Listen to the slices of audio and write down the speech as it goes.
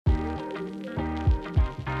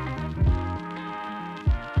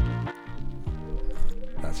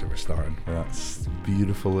starting with that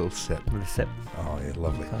beautiful little sip. With a sip. Oh, yeah,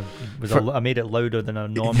 lovely. I made it louder than a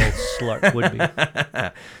normal slurp would be.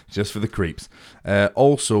 Just for the creeps.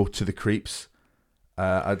 Also, to the creeps,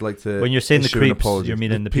 I'd like to. When you're saying the issue an creeps, apology. you're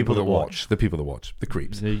meaning the people that watch. The people that watch. The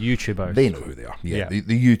creeps. The YouTubers. They know who they are. Yeah, Yeah.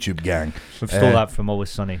 The YouTube gang. We've stole that from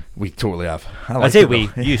Always Sunny. We totally have. I say we.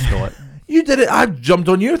 You stole it. You did it. I jumped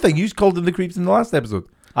on your thing. You called them the creeps in the last episode.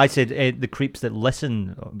 I said the creeps that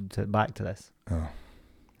listen back to this. Oh.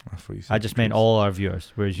 I thought you said I just meant all our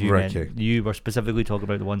viewers, whereas you Right, meant okay. you were specifically talking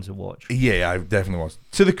about the ones that watch. Yeah, I definitely was.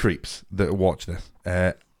 To the creeps that watch this,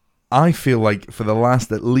 I feel like for the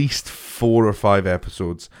last at least 4 or 5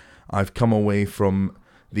 episodes, I've come away from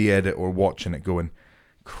the edit or watching it going,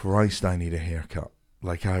 Christ, I need a haircut.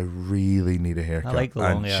 Like, I really need a haircut. I like the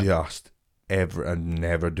long hair. And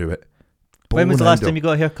never do it. When was the last time you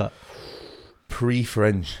got a haircut?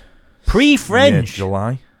 Pre-fringe. Pre-fringe? Yeah,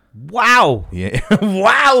 July. Wow. Yeah.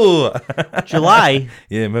 Wow. July?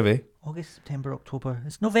 Yeah, maybe. August, September, October.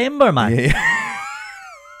 It's November, man. Yeah.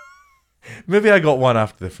 Maybe I got one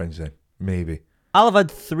after the fringe then. Maybe. I'll have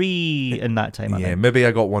had 3 in that time, I think. Maybe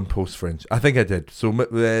I got one post-fringe. I think I did. So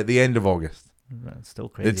the end of August. That's still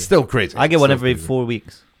crazy. It's still crazy. I get one every 4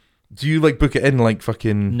 weeks. Do you like book it in like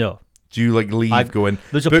fucking... No. Do you like leave going,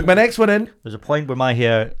 book my next one in? There's a point where my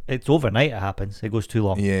hair, it's overnight it happens. It goes too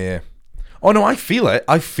long. Yeah. Oh no, I feel it.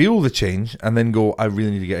 I feel the change and then go, I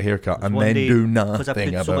really need to get a haircut and then do nothing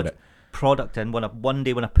about so much it. Product in. One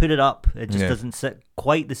day when I put it up, it just doesn't sit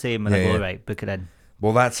quite the same and I go, right, book it in.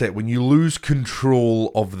 Well, that's it. When you lose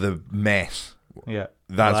control of the mess. Yeah.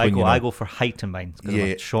 That's when I go for height in mine because I'm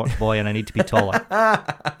a short boy and I need to be taller.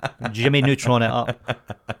 Jimmy Neutron it up.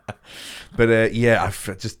 But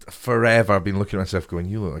I've just forever been looking at myself going,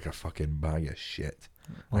 you look like a fucking bag of shit.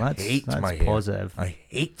 Well, I hate my positive. hair. I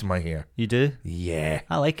hate my hair. You do? Yeah.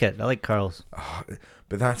 I like it. I like curls. Oh,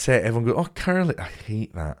 but that's it. Everyone goes, oh, curly. I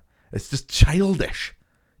hate that. It's just childish.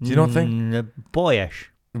 Do you not think?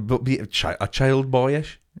 Boyish. But be a child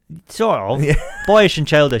boyish? Sort of. Yeah. Boyish and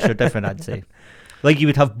childish are different, I'd say. Like you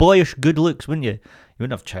would have boyish good looks, wouldn't you? You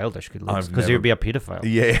wouldn't have childish good looks because you'd be a paedophile.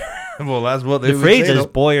 Yeah. Well, that's what they the phrase is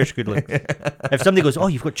boyish good looks. If somebody goes, oh,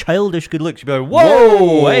 you've got childish good looks, you'd be like,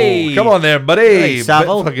 whoa, hey. Come on there, buddy. Right,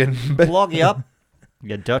 Savile, block you up.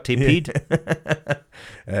 You dirty peed.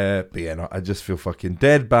 But yeah, no, I just feel fucking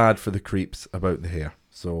dead bad for the creeps about the hair.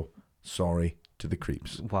 So, sorry to the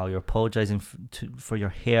creeps. Wow, you're apologising for your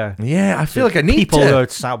hair. Yeah, I feel like I need people to. People are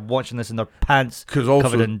sat watching this in their pants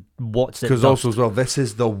covered in what's it. Because also as well, this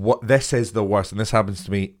is the worst, and this happens to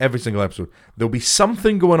me every single episode. There'll be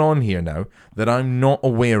something going on here now that I'm not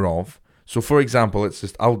aware of. So, for example,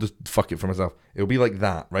 I'll just fuck it for myself. It'll be like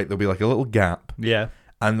that, right? There'll be like a little gap. Yeah.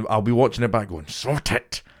 And I'll be watching it back going, sort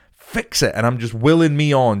it, fix it. And I'm just willing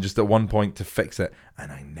me on just at one point to fix it.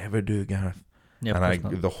 And I never do, Gareth. Yeah,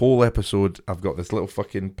 and the whole episode, I've got this little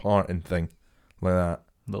fucking parting thing like that.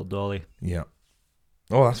 Little dolly. Yeah.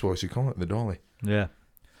 Oh, that's what I should call it, the dolly. Yeah.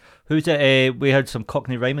 Who's it? We heard some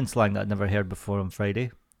Cockney rhyming slang that I'd never heard before on Friday.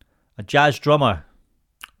 A jazz drummer.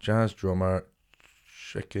 Jazz drummer,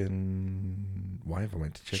 chicken. Why have I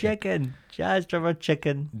went to chicken? Chicken. Jazz drummer,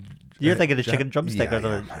 chicken. You're thinking of chicken drumstick or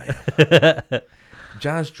something. Yeah.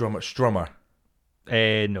 Jazz drummer, strummer.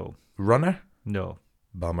 No. Runner? No.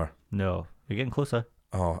 Bummer. No. You're getting closer.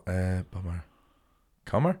 Oh, bummer.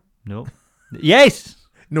 Comer? No. Yes!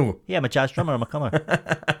 No. Yeah, I'm a jazz drummer. I'm a comer.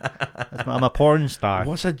 I'm a porn star.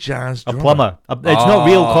 What's a jazz drummer? A plumber. It's not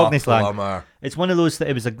real Cockney slang. Plumber. It's one of those that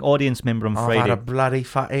it was an audience member on Friday. I've had a bloody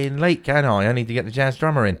fucking leak, can I need to get the jazz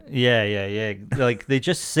drummer in. Yeah. Like, they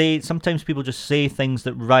just say, sometimes people just say things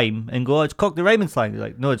that rhyme and go, oh, it's Cockney rhyming slang. They're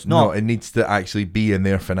like, no, it's not. No, it needs to actually be in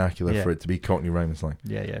their vernacular for it to be Cockney rhyming slang.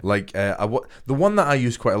 Yeah. Like, the one that I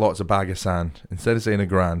use quite a lot is a bag of sand. Instead of saying a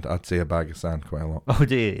grand, I'd say a bag of sand quite a lot. Oh,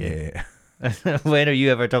 do you? Yeah. When are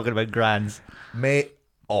you ever talking about grands? Mate,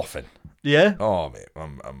 often. Yeah? Oh, mate,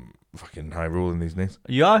 I'm fucking high rolling these days.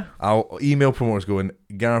 You are? I'll email promoters going,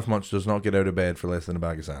 Gareth Mutch does not get out of bed for less than a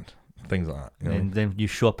bag of sand. Things like that. You know? And then you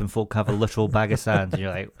show up and folk have a literal bag of sand and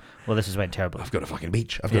you're like, well, this has went terribly. I've got a fucking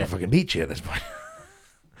beach. I've got a fucking beach here at this point.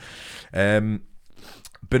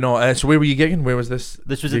 But no, so where were you gigging? Where was this?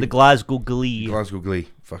 This was at the Glasgow Glee. Glasgow Glee.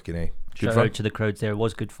 Fucking A. Good Shout fun. out to the crowds there. It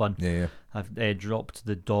was good fun. Yeah. I've dropped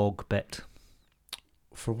the dog bit.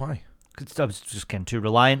 For why? Because I was just getting too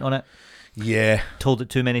reliant on it. Yeah. Told it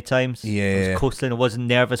too many times. Yeah. I was coasting. I wasn't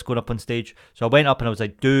nervous going up on stage. So I went up and I was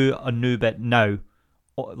like, do a new bit now.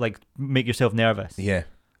 Like, make yourself nervous. Yeah.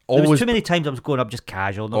 There was too many times I was going up just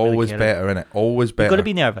casual. Not always really better, innit? Always better. You've got to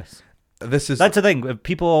be nervous. That's the thing.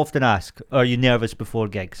 People often ask, are you nervous before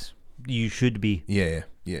gigs? You should be. Yeah.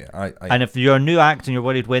 And if you're a new act and you're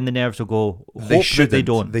worried when the nerves will go, hope that they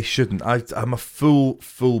don't. They shouldn't. I'm a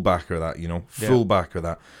full backer of that, full backer of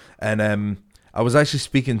that. And I was actually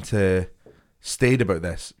speaking to Stade about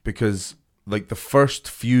this because like the first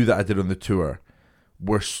few that I did on the tour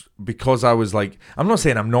were because I was like, I'm not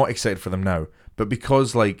saying I'm not excited for them now, but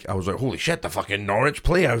because like I was like, holy shit, the fucking Norwich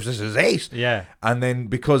Playhouse, this is ace. Yeah. And then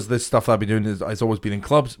because this stuff that I've been doing has always been in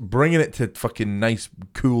clubs, bringing it to fucking nice,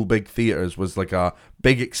 cool, big theatres was like a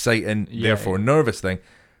big, exciting, therefore nervous thing.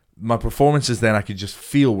 My performances then I could just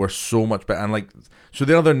feel were so much better. And like, so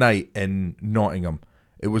the other night in Nottingham,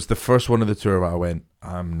 it was the first one of the tour where I went,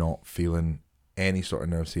 I'm not feeling any sort of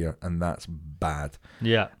nerves here, and that's bad.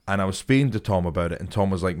 Yeah. And I was speaking to Tom about it, and Tom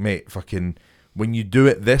was like, mate, fucking, when you do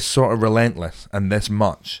it this sort of relentless and this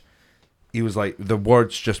much, he was like, the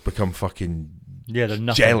words just become fucking they're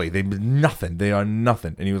nothing. jelly. They are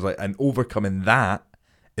nothing. And he was like, and overcoming that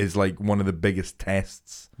is like one of the biggest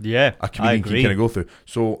tests a comedian can kind of go through.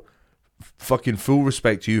 So fucking full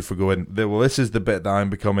respect to you for going, well, this is the bit that I'm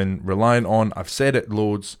becoming reliant on. I've said it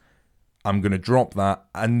loads. I'm going to drop that.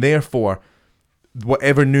 And therefore,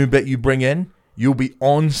 whatever new bit you bring in, you'll be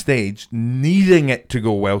on stage needing it to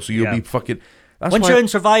go well. So you'll be fucking... Once you're in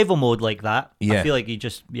survival mode like that, I feel like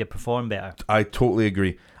you perform better. I totally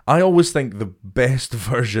agree. I always think the best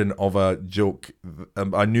version of a joke,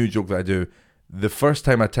 a new joke that I do, the first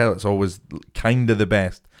time I tell it's always kind of the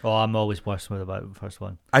best. Oh, I'm always worse with about the first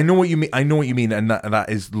one. I know what you mean, and that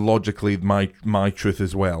is logically my truth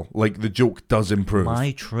as well. Like the joke does improve.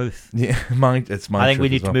 My truth. Yeah, it's my. I think we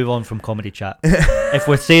need to move on from comedy chat. If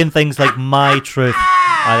we're saying things like my truth,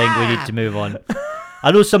 I think we need to move on.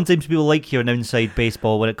 I know sometimes people like hearing inside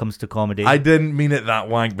baseball when it comes to comedy. I didn't mean it that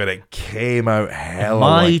wank, but it came out hella.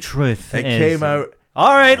 My truth. It came out.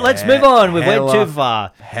 All right, let's move on. We went too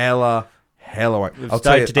far. Hella wank. We've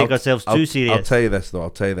started to take ourselves too serious. I'll tell you this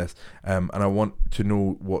though. And I want to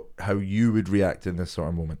know how you would react in this sort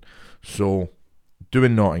of moment. So,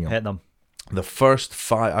 doing Nottingham. Hit them. The first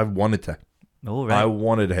 5, I wanted to. Oh right. I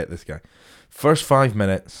wanted to hit this guy. First 5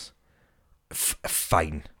 minutes,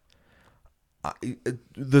 fine.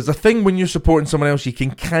 There's a thing when you're supporting someone else, you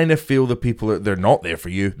can kind of feel the people they're not there for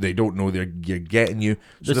you. They don't know you're getting you.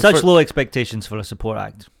 So there's such low expectations for a support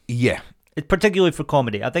act. Yeah. Particularly for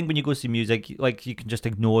comedy. I think when you go see music, like you can just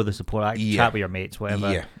ignore the support act, chat with your mates,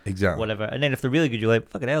 whatever. Yeah, exactly. Whatever. And then if they're really good, you're like,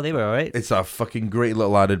 fucking hell, they were alright. It's a fucking great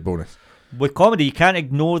little added bonus. With comedy, you can't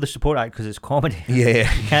ignore the support act because it's comedy. Yeah.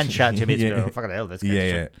 You can't chat to your mates and go, fucking hell, this guy.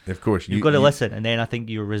 Yeah, of course. You've got to listen, and then I think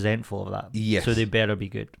you're resentful of that. Yes. So they better be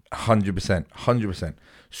good. 100%.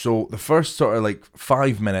 So the first sort of like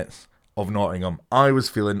 5 minutes of Nottingham, I was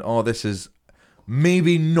feeling, this is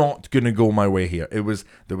maybe not going to go my way here. There was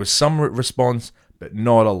some response, but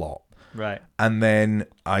not a lot. Right. And then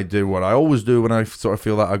I do what I always do when I sort of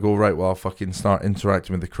feel that. I go, right, well, I'll fucking start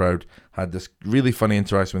interacting with the crowd. Had this really funny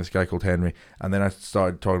interaction with this guy called Henry. And then I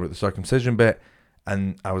started talking about the circumcision bit.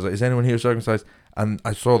 And I was like, is anyone here circumcised? And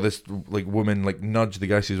I saw this like woman like nudge the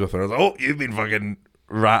guy she's with. And I was like, oh, you've been fucking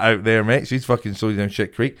rat out there, mate. She's fucking slowly down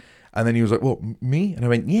shit creek. And then he was like, what, me? And I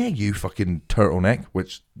went, yeah, you fucking turtleneck,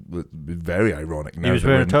 which was very ironic. He was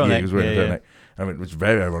wearing a turtleneck. Yeah, he was wearing a turtleneck. I mean, it was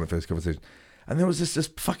very ironic for this conversation. And there was this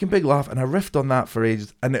fucking big laugh, and I riffed on that for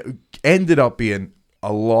ages, and it ended up being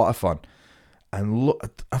a lot of fun. And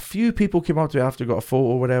a few people came up to me after, got a photo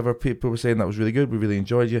or whatever. People were saying that was really good, we really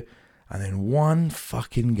enjoyed you. And then one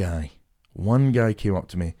guy came up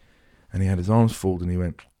to me, and he had his arms folded, and he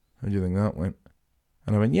went, how do you think that went?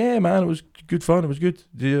 And I went, yeah, man, it was good fun, it was good.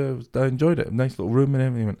 I enjoyed it, a nice little room and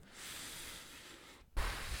everything. He went,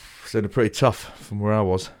 sounded pretty tough from where I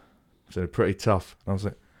was. Sounded pretty tough. And I was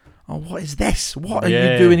like, oh, what is this? What are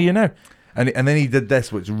you doing here now? And then he did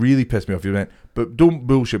this, which really pissed me off. He went, but don't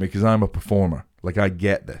bullshit me because I'm a performer. Like, I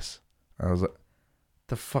get this. And I was like,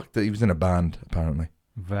 the fuck? That he was in a band, apparently.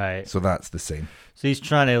 Right. So that's the same. So he's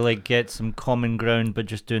trying to like get some common ground, but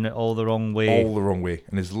just doing it all the wrong way. All the wrong way.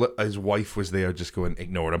 And his wife was there just going,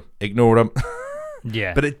 ignore him.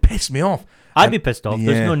 Yeah. But it pissed me off. I'd be pissed off. Yeah.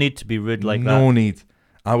 There's no need to be rude like that. No need.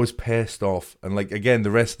 I was pissed off. And like, again,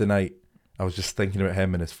 the rest of the night, I was just thinking about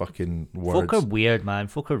him and his fucking words. Folk are weird, man.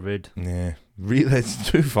 Folk are rude. Yeah. Really, it's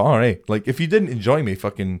too far, eh? Like, if you didn't enjoy me,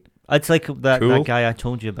 fucking... It's like that guy I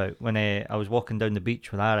told you about when I was walking down the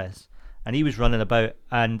beach with Aris, and he was running about,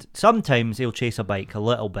 and sometimes he'll chase a bike a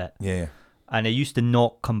little bit. Yeah. And he used to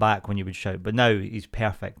not come back when you would shout, but now he's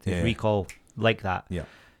perfect. His recall, like that. Yeah.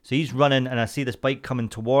 So he's running, and I see this bike coming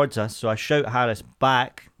towards us, so I shout Harris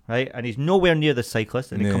back, right? And he's nowhere near the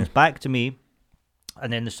cyclist, and he comes back to me.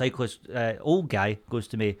 And then the cyclist, old guy, goes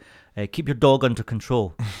to me, keep your dog under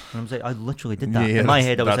control. And I was like, I literally did that. In my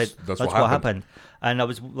head, I was like, that's what happened. And I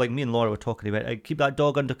was like, me and Laura were talking about, keep that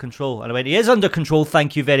dog under control. And I went, he is under control,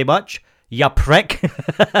 thank you very much, ya prick.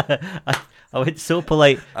 I went so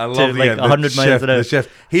polite to like 100 miles an hour. The chef,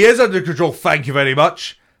 he is under control, thank you very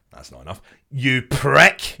much. That's not enough. You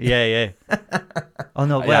prick. Yeah. Oh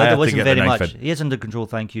no, well, it wasn't very much. He is under control,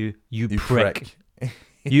 thank you. You prick.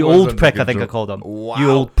 You old prick, I think I called him. Wow.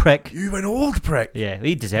 You old prick. You an old prick. Yeah,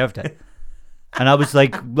 he deserved it. And I was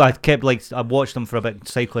like, I watched him for a bit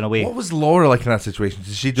cycling away. What was Laura like in that situation?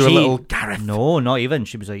 Did she do a little Gareth? No, not even.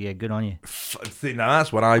 She was like, yeah, good on you. See, now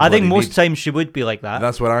that's what I think most times she would be like that.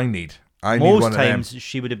 That's what I need. Most times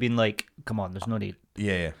she would have been like, come on, there's no need.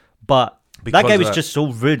 Yeah. But that guy was just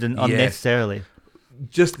so rude and unnecessarily.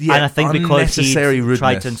 And I think because he rudeness.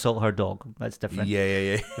 tried to insult her dog. That's different.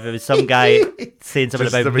 Yeah. If it was some guy saying something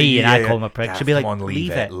about me and I call him a prick, she'd be like,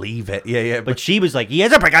 leave it. Yeah. But she was like, he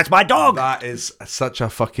is a prick, that's my dog. That is such a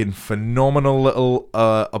fucking phenomenal little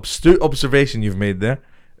astute observation you've made there.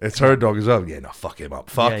 It's her dog as well. Yeah, no, fuck him up.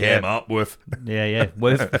 Fuck him up, woof. Yeah,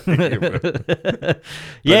 woof.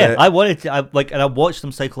 Yeah, I wanted to, and I watched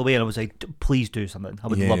them cycle away and I was like, please do something. I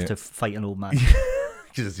would love to fight an old man.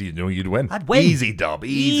 Because you know you'd win. I'd win. Easy dub.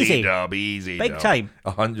 Big time.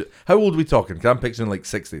 100. How old are we talking? Because I'm picturing like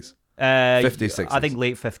 60s. 50s, 60s. I think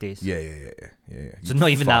late 50s. Yeah. So not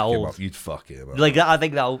even that old. You'd fuck him up. Like that, I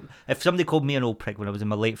think that if somebody called me an old prick when I was in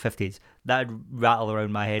my late 50s, that'd rattle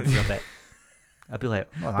around my head for a bit. I'd be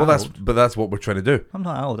like, that's what we're trying to do. I'm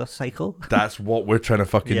not old, that's cycle. That's what we're trying to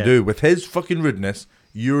fucking do. With his fucking rudeness,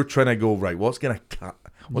 you're trying to go, right, what's gonna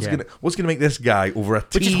make this guy over a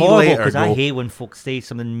tea Which is horrible, later because I hate when folks say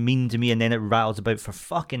something mean to me and then it rattles about for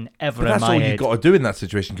fucking ever in my head. That's all you got to do in that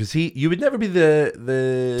situation, because you would never be the...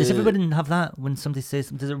 Does everybody have that when somebody says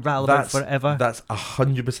something? Does it rattle about forever? That's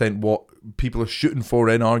 100% what people are shooting for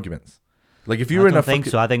in arguments. Like if you're in a... I don't think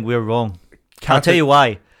so. I think we're wrong. I'll tell you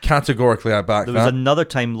why. Categorically, I back that. There was another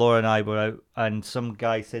time Laura and I were out and some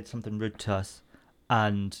guy said something rude to us,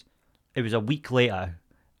 and it was a week later,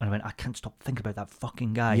 and I went, I can't stop thinking about that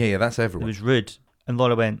fucking guy. Yeah, that's everyone. It was rude. And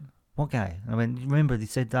Laura went, what guy? And I went, you remember they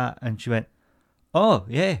said that? And she went, oh,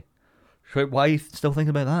 yeah. She went, why are you still thinking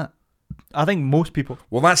about that? I think most people...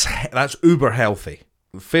 Well, that's uber healthy.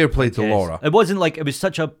 Fair play to Laura. It wasn't like, it was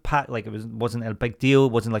such a wasn't a big deal.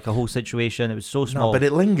 It wasn't like a whole situation. It was so small. No, but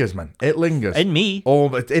it lingers, man. It lingers. In me. Oh,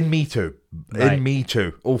 but in me too. Right. In me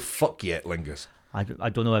too. Oh, fuck yeah, it lingers. I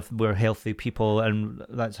don't know if we're healthy people and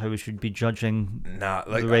that's how we should be judging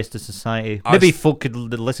the rest of society. Maybe folk could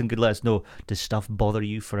let us know. Does stuff bother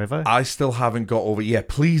you forever? I still haven't got over it. Yeah,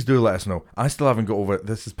 please do let us know. I still haven't got over it.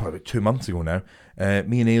 This is probably 2 months ago now.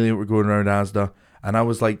 Me and Alien were going around Asda, and I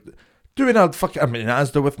was like... I'm in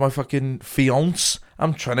Asda with my fucking fiance.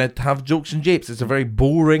 I'm trying to have jokes and japes. It's a very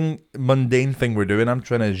boring, mundane thing we're doing. I'm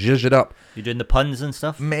trying to zhuzh it up. You're doing the puns and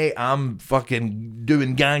stuff? Mate, I'm fucking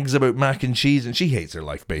doing gags about mac and cheese, and she hates her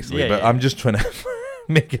life, basically. But I'm just trying to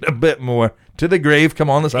make it a bit more to the grave. Come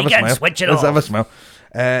on, let's have a smile. Let's have a smile.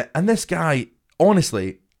 And this guy,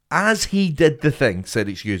 honestly, as he did the thing, said,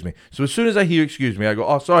 excuse me. So as soon as I hear excuse me, I go,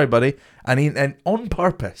 oh, sorry, buddy. And on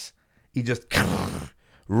purpose, he just...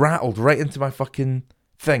 rattled right into my fucking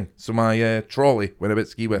thing. So my trolley went a bit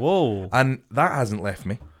ski with. Whoa. And that hasn't left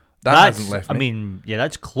me. I mean, yeah,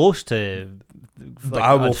 that's close to... Like,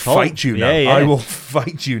 I will fight you now. Yeah. I will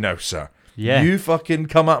fight you now, sir. Yeah. You fucking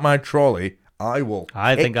come at my trolley, I will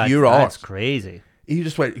kick your that's arse. Crazy. He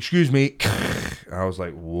just went, excuse me. I was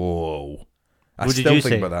like, whoa. I what still did you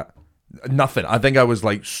think say? about that. Nothing. I think I was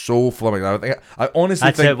like so flummoxed. I honestly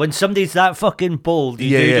That's think... it. When somebody's that fucking bold,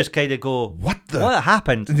 you just kind of go, what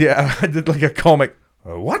happened? Yeah, I did like a comic,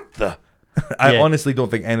 what the? I honestly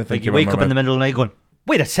don't think anything like you wake up in the middle of the night going,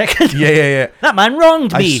 wait a second. Yeah. That man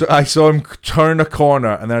wronged me. I saw him turn a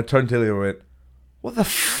corner, and then I turned to Leo and went, what the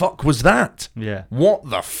fuck was that? Yeah. What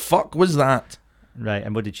the fuck was that? Right,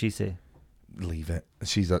 and what did she say? Leave it.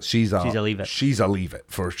 She's a leave it. She's a leave it.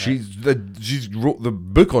 She's wrote the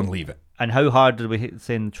book on leave it. And how hard did we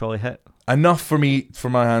say the trolley hit? Enough for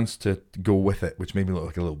my hands to go with it, which made me look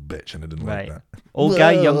like a little bitch, and I didn't like that. Old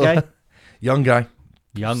guy, young guy?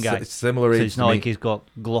 Young guy. So Similar age. it's not like he's got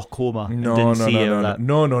glaucoma. No.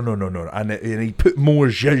 No. And he put more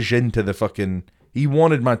zhuzh into the fucking... He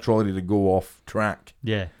wanted my trolley to go off track.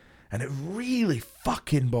 Yeah. And it really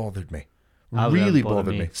fucking bothered me. Really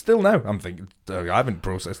bothered me. Still now, I'm thinking, I haven't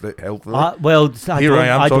processed it healthily. I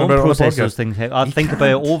don't process those things. I think about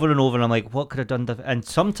it over and over, and I'm like, what could I have done? And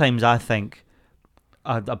sometimes I think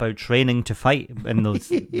about training to fight in those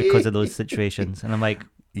because of those situations, and I'm like,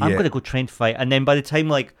 I'm going to go train to fight. And then by the time,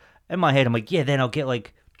 like, in my head, I'm like, yeah, then I'll get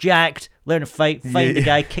like jacked, learn to fight the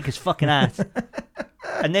guy, kick his fucking ass.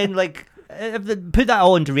 And then, like, put that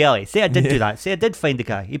all into reality. Say I did do that. Say I did find the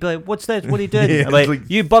guy. He'd be like, what's this? What are you doing? I'm like,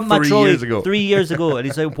 you bumped my trolley 3 years ago. And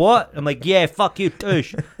he's like, what? I'm like, yeah, fuck you,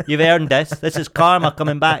 douche. You've earned this. This is karma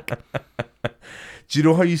coming back. Do you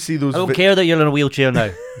know how you see those... I don't care that you're in a wheelchair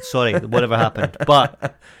now. Sorry, whatever happened.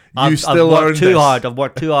 But I've worked too hard. I've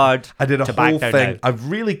worked too hard. I did a whole thing. I've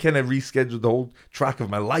really kind of rescheduled the whole track of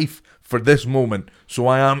my life for this moment. So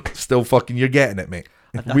I am still fucking... You're getting it, mate.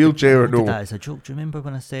 Wheelchair or no. That as a joke. Do you remember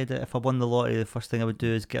when I said that if I won the lottery, the first thing I would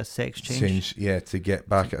do is get a sex change? Yeah, to get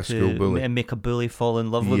back at a school bully. And make a bully fall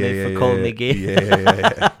in love with me for calling me gay.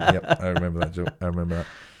 Yeah. Yep, I remember that joke. I remember that.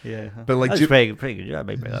 Yeah. But like, that's pretty good. Yeah, I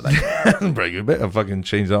might bring that back. Pretty good bit. I fucking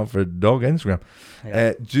changed that for dog Instagram.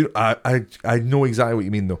 Yeah. I know exactly what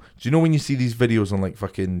you mean, though. Do you know when you see these videos on like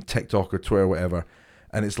fucking TikTok or Twitter or whatever,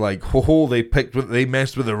 and it's like, they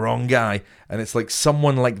messed with the wrong guy, and it's like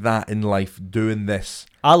someone like that in life doing this.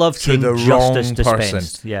 I love seeing the justice wrong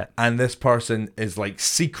dispensed. Person. Yeah, and this person is like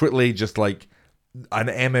secretly just like an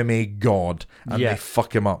MMA god, and they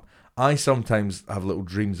fuck him up. I sometimes have little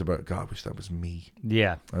dreams about, God, I wish that was me.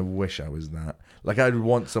 Yeah, I wish I was that. Like, I'd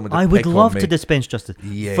want someone to I pick would love on me. to dispense justice.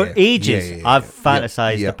 Yeah, for ages, I've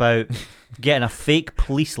fantasized about getting a fake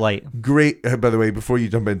police light. Great, by the way, before you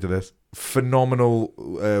jump into this, phenomenal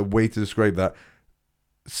way to describe that.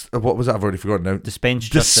 What was that? I've already forgotten now. Dispense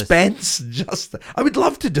justice. Dispense justice. I would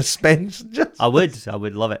love to dispense justice. I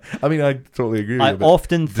would love it. I mean, I totally agree with you. I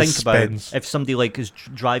often think about if somebody like is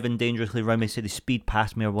driving dangerously around me, say they speed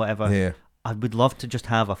past me or whatever. Yeah. I would love to just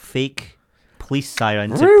have a fake police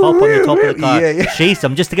siren to pop on the top of the car, chase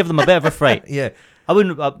them just to give them a bit of a fright. Yeah. I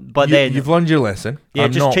wouldn't, but then you've learned your lesson. Yeah,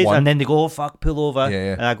 I'm just not chase one. them, and then they go, oh fuck, pull over,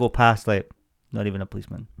 Yeah. and I go past like not even a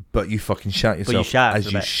policeman. But you fucking shat yourself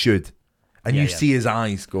as you should. And you see his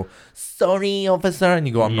eyes go, sorry, officer. And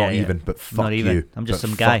you go, I'm not even, but fuck not even. You. I'm just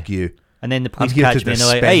some guy. Fuck you. And then the police catch me and they're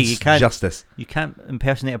like, hey, you can't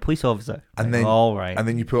impersonate a police officer. And then, all right. And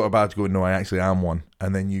then you pull out a badge going, no, I actually am one.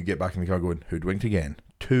 And then you get back in the car going, hoodwinked again.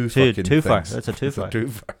 Two far. That's a two far.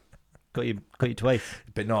 Got you twice.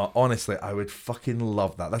 But no, honestly, I would fucking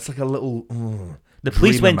love that. That's like a little... the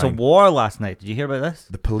police went to war last night. Did you hear about this?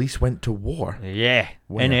 The police went to war? Yeah.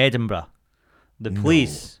 Where? In Edinburgh. The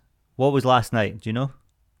police... What was last night? Do you know?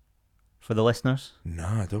 For the listeners? No,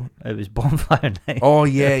 I don't. It was bonfire night. Oh,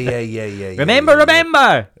 yeah. Remember!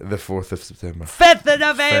 The 4th of September. 5th of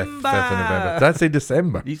November! 5th of November. Did I say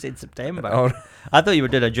December? You said September. Oh. I thought you were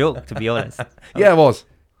doing a joke, to be honest. Yeah, it was.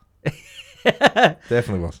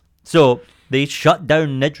 Definitely was. So, they shut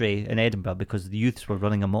down Nidri in Edinburgh because the youths were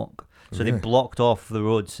running amok. So they blocked off the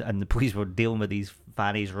roads and the police were dealing with these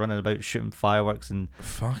fannies running about shooting fireworks and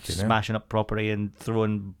smashing up property and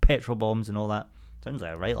throwing petrol bombs and all that. Sounds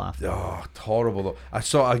like a right laugh. Oh, it's horrible though. I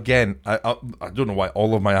saw again, I don't know why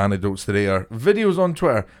all of my anecdotes today are videos on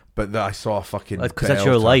Twitter, but I saw a fucking... Because that's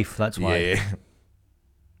your life, that's why. Yeah.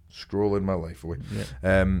 Scrolling my life away.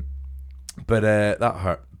 Yeah. But that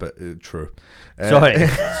hurt, but true. Sorry.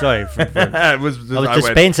 I was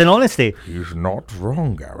dispensing honesty. He's not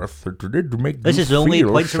wrong, Gareth. This is the only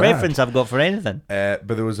point of reference I've got for anything. But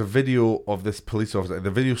there was a video of this police officer. The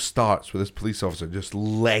video starts with this police officer just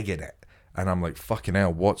legging it. And I'm like, fucking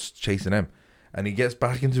hell, what's chasing him? And he gets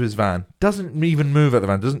back into his van, doesn't even move out the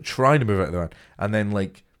van, doesn't try to move out the van. And then,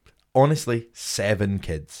 like, honestly, 7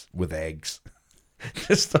 kids with eggs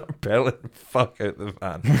just start belling the fuck out the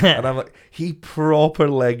van. And I'm like, he proper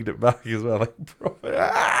legged it back as well. Like,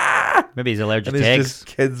 proper. Maybe he's allergic to eggs. Just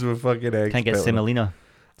kids with fucking eggs. Can't get semolina.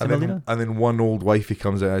 And then one old wifey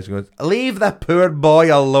comes out and she goes, leave the poor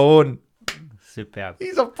boy alone. Superb.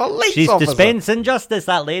 He's a police She's officer. dispensing justice,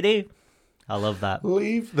 that lady. I love that.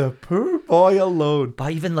 Leave the poor boy alone.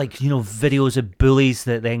 But even like, videos of bullies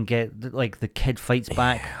that then get like the kid fights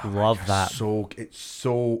back. Love that. It's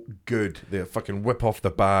so good. They fucking whip off the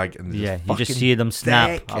bag and you just see them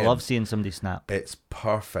snap. I love seeing somebody snap. It's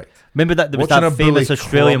perfect. Remember that there was that famous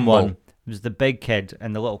Australian one. It was the big kid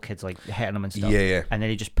and the little kid's like hitting him and stuff. Yeah. And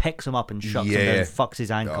then he just picks him up and shuts him down and fucks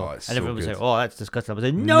his ankle. And everyone was like, oh, that's disgusting. I was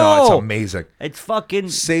like, no, it's amazing. It's fucking...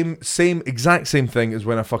 Exact same thing as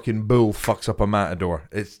when a fucking bull fucks up a matador.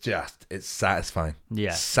 It's satisfying.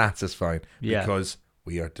 Yeah. Satisfying. Yeah. Because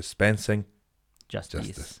we are dispensing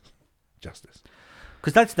justice.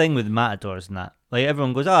 Because that's the thing with matadors and that. Like,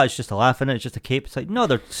 everyone goes, it's just a laugh, innit? It's just a cape. It's like, no,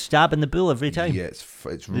 they're stabbing the bull every time. Yeah,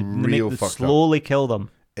 it's real fucked up. Slowly kill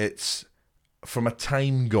them. It's from a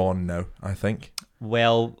time gone now, I think.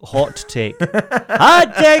 well, hot take.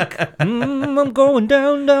 Hot take! I'm going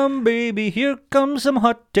down, baby. Here comes some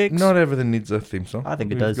hot takes. Not everything needs a theme song. I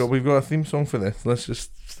think it does. We've got a theme song for this. Let's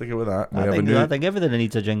just stick it with that. I think everything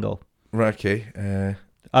needs a jingle. Right, okay.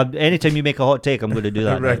 Anytime you make a hot take, I'm going to do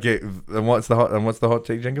that. Right, okay. And what's the hot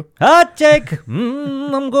take jingle? Hot take!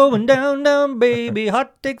 I'm going down, baby.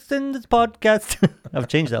 Hot takes in this podcast. I've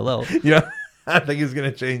changed that a little. Yeah. I think it's going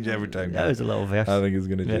to change every time. That was a little verse. I think it's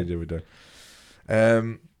going to change every time.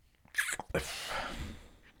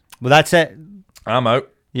 Well, that's it. I'm out.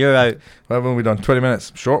 You're out. What have we done? 20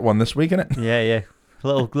 minutes. Short one this week, innit? Yeah.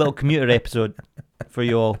 Little commuter episode for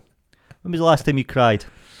you all. When was the last time you cried?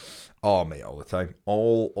 Oh, mate, all the time.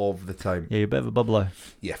 All of the time. Yeah, you're a bit of a bubbler.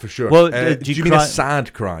 Yeah, for sure. Well, do you mean a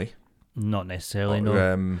sad cry? Not necessarily, no.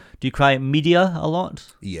 Do you cry at media a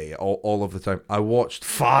lot? Yeah, all of the time. I watched.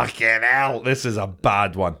 Fucking hell, this is a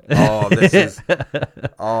bad one. This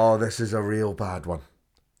is a real bad one.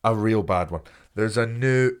 A real bad one. There's a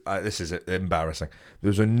new. This is embarrassing.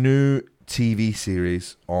 There's a new TV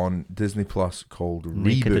series on Disney Plus called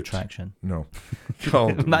Naked Reboot. Attraction. No,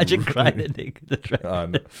 called Imagine crying at Naked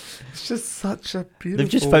Attraction. No. It's just such a beautiful.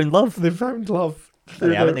 They've just found love. They've found love.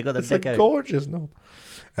 Haven't they got their dick out? Gorgeous, no.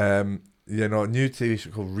 New TV show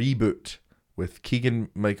called Reboot with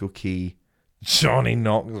Keegan-Michael Key, Johnny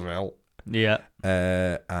Knoxville,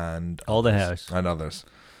 and all the hairs and others.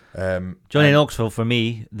 Johnny Knoxville, for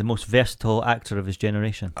me, the most versatile actor of his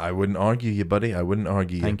generation. I wouldn't argue you, buddy. I wouldn't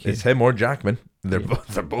argue you. Thank you. It's him or Jackman. They're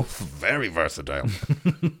both very versatile.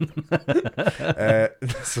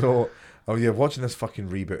 Watching this fucking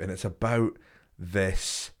Reboot, and it's about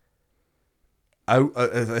this.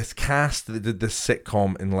 It's cast that did this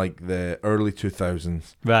sitcom in like the early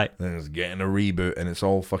 2000s. Right. And it's getting a reboot, and it's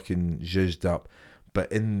all fucking zhuzhed up.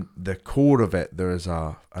 But in the core of it, there is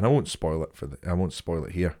and I won't spoil it I won't spoil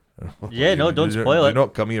it here. Yeah, no, don't spoil it. Do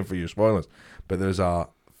not come here for your spoilers. But there's a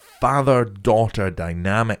father-daughter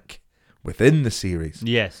dynamic within the series.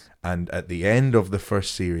 Yes. And at the end of the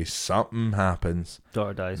first series, something happens.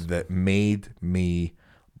 Daughter dies. That made me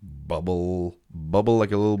bubble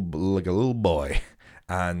like a little boy.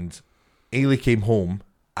 And Ailey came home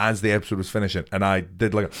as the episode was finishing, and I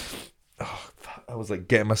did I was like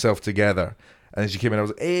getting myself together, and then she came in, I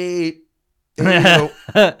was like, hey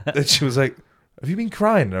and she was like, have you been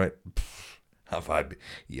crying? And I went, have I been?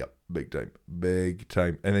 Yep, big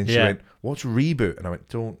time. And then she went, what's Reboot? And I went,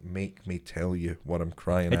 don't make me tell you what I'm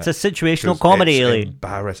crying it's at. It's a situational comedy,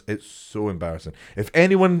 Ailey. It's so embarrassing. If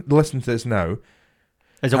anyone listening to this now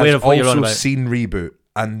is aware of what you're on about, seen Reboot,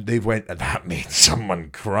 and they've went, that made someone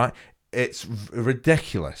cry. It's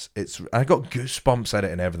ridiculous. I got goosebumps at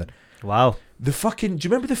it and everything. Wow. Do you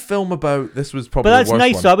remember the film about, this was probably the worst one. But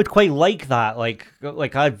that's nice, one. so I would quite like that. Like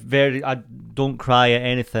I don't cry at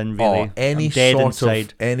anything really. Oh, any I'm dead sort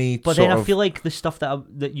inside. of, any But sort then I of, feel like the stuff I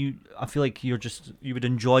feel like you would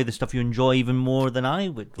enjoy the stuff you enjoy even more than I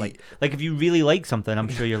would. Like if you really like something, I'm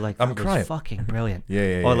sure you're like, that was fucking brilliant.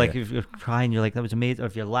 Yeah. Or like if you're crying, you're like, that was amazing. Or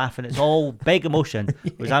if you're laughing, it's all big emotion.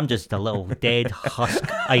 Whereas I'm just a little dead Husk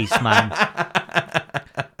Iceman.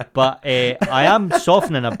 But I am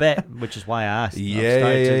softening a bit, which is why I asked.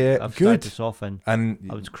 I've started to soften. And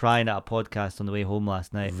I was crying at a podcast on the way home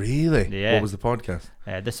last night. Really? Yeah. What was the podcast?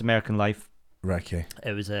 This American Life. Right, okay.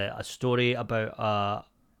 It was a story about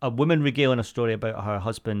a woman regaling a story about her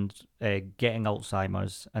husband getting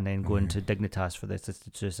Alzheimer's and then going to Dignitas for the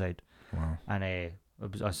assisted suicide. Wow. And it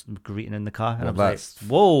was us greeting in the car, and I was like,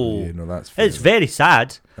 "Whoa!" Yeah, no, that's it's very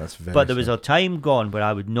sad. That's very. But there was a time gone where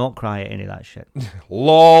I would not cry at any of that shit.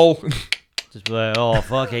 Lol. Just like, oh,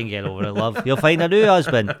 fucking get over it, love. You'll find a new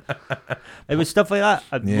husband. It was stuff like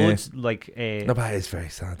that. Loads like. No, but it's very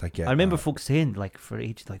sad. I get. I remember folks saying like for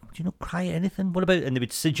ages, like, "Do you not cry at anything? What about?" And they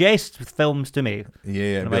would suggest films to me.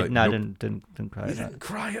 Yeah. And I'm like, nah, nope. didn't cry. You didn't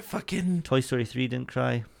cry at fucking Toy Story 3. Didn't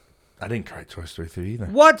cry. I didn't cry at Toy Story 3 either.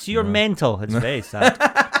 What? You're mental. It's very sad.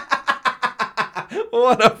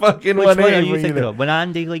 What a fucking Which one are you thinking of? When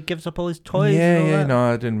Andy gives up all his toys? Yeah.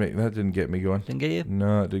 No, that didn't get me going. Didn't get you?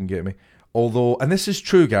 No, it didn't get me. Although, and this is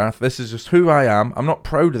true, Gareth. This is just who I am. I'm not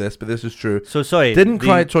proud of this, but this is true. So sorry. Didn't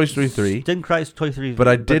cry at Toy Story 3. Didn't cry at Toy Story 3. But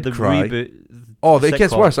I did cry. Reboot, it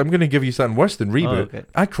gets worse. I'm going to give you something worse than Reboot. Oh, okay.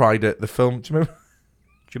 I cried at the film. Do you remember?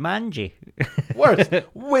 Jumanji. Worse.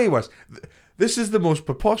 Way worse. This is the most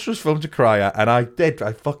preposterous film to cry at, and I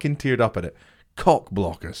fucking teared up at it. Cock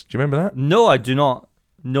Blockers. Do you remember that? No, I do not.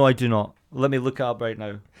 Let me look it up right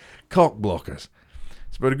now. Cock Blockers.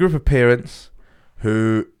 It's about a group of parents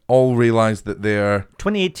who all realise that they're...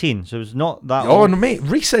 2018, so it's not that long. long. No, mate,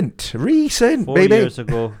 recent, 4 baby. 4 years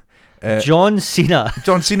ago. John Cena.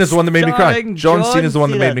 John Cena's the one that made me cry. John Cena's the one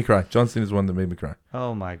that Cena. made me cry. John Cena's the one that made me cry.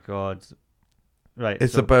 Oh my god. Right.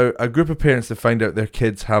 It's about a group of parents that find out their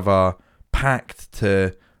kids have a pact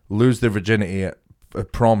to lose their virginity at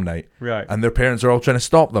prom night. Right. And their parents are all trying to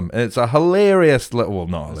stop them. And it's a hilarious little... Well,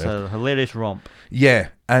 not hilarious. It's a hilarious romp. Yeah.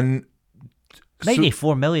 And...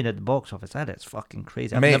 94 million at the box office. That is fucking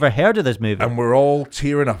crazy. I've never heard of this movie. And we're all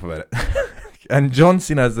tearing up about it. And John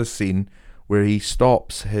Cena has this scene where he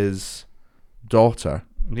stops his daughter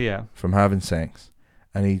from having sex.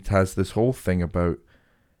 And he has this whole thing about,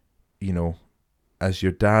 you know, as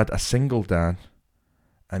your dad, a single dad.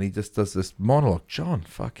 And he just does this monologue. John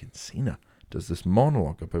fucking Cena does this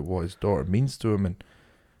monologue about what his daughter means to him. And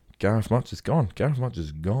Gareth Mutch is gone. Gareth Mutch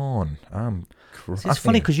is gone. I'm crying. It's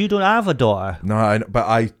funny because you don't have a daughter. No, but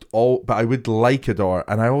I would like a daughter.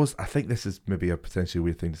 And I think this is maybe a potentially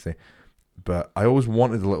weird thing to say, but I always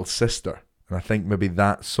wanted a little sister. And I think maybe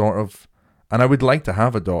that sort of... And I would like to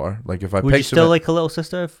have a daughter. Like if I would you still like a little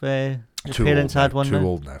sister if your parents had one? Too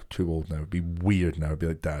old now. It'd be weird now. It'd be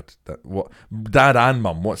like, Dad and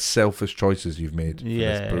Mum, what selfish choices you've made for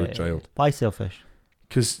this poor child. Why selfish?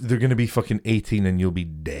 Because they're going to be fucking 18 and you'll be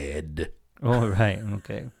dead. Oh, right.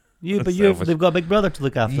 Okay. They've got a big brother to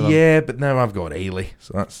look after them. Yeah, but now I've got Ailey.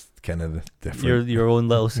 So that's kind of the different. Your own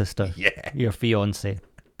little sister. Yeah. Your fiancé.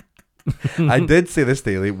 I did say this to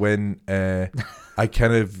Ailey when I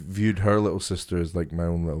kind of viewed her little sister as like my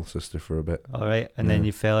own little sister for a bit. All right. And then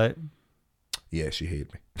you fell out. Yeah, she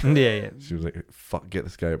hated me. Yeah. She was like, "Fuck, get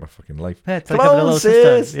this guy out of my fucking life." Yeah, it's like having a little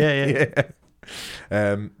sister. Yeah.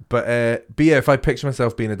 But yeah, if I picture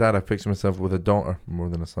myself being a dad, I picture myself with a daughter more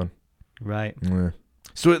than a son. Right. Yeah.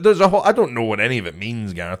 So there's a whole... I don't know what any of it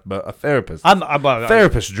means, Gareth, but a therapist.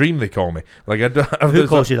 Therapist dream, they call me. Like who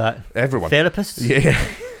calls you that? Everyone. Therapists? Yeah.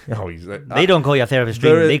 They don't call you a therapist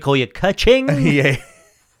dream. They call you ka-ching. Yeah.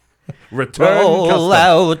 Return roll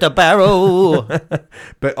out the barrel.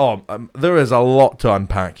 But there is a lot to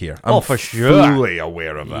unpack here. I'm for sure. fully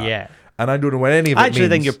aware of that. Yeah. And I don't know what any of it means. I actually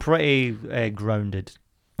think you're pretty grounded.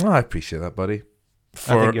 Oh, I appreciate that, buddy. I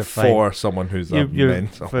think you're fine. For someone who's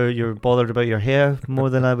mental. You're bothered about your hair more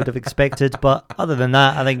than I would have expected, but other than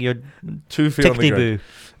that, I think you're tickety-boo.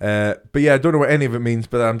 But yeah, I don't know what any of it means,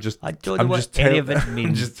 but I'm just of it means.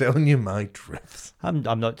 I'm just telling you my truths. I'm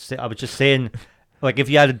not. I was just saying, like, if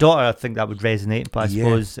you had a daughter, I think that would resonate. But I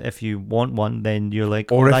suppose if you want one, then you're like,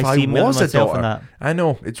 or if I see was a daughter. in that. I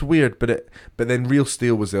know it's weird, but then Real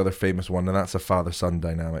Steel was the other famous one, and that's a father-son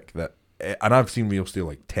dynamic that. And I've seen Real Steel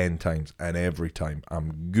like 10 times, and every time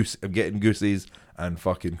I'm getting goosies and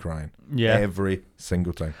fucking crying. Yeah. Every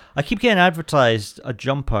single time. I keep getting advertised a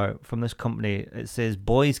jumper from this company. It says,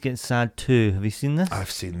 "Boys Get Sad Too." Have you seen this?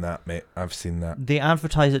 I've seen that, mate. I've seen that. They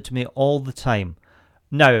advertise it to me all the time.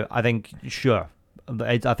 Now, I think, sure.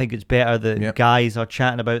 I think it's better that guys are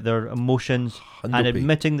chatting about their emotions 100p. And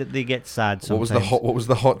admitting that they get sad sometimes. What was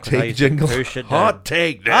the hot take jingle? Hot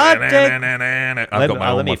take. Let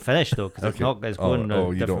me finish though, because it's going.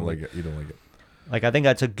 You don't like it. Like, I think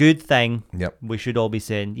that's a good thing. Yep. We should all be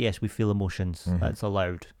saying, yes, we feel emotions. Mm-hmm. That's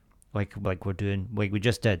allowed. Like we're doing. Like we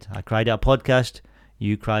just did. I cried at a podcast.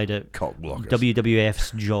 You cried at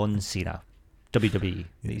WWF's John Cena. WWE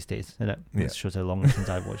these days, isn't it? Yeah. This shows how long since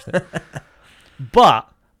I've watched it.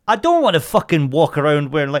 But I don't want to fucking walk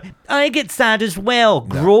around wearing like, I get sad as well.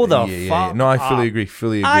 Grow the fuck. No, I fully agree.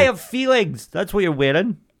 I have feelings. That's what you're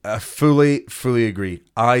wearing. Fully agree.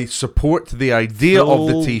 I support the idea of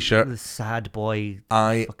the t-shirt. The sad boy,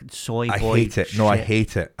 fucking soy boy. I hate it. Shit. No, I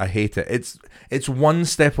hate it. It's one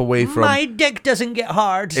step away from... My dick doesn't get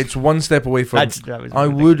hard. It's one step away from... I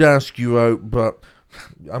would ask you out, but...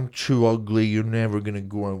 I'm too ugly. You're never going to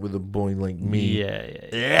go out with a boy like me.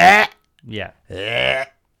 Yeah.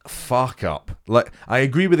 Fuck up. Like, I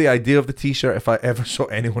agree with the idea of the t-shirt. If I ever saw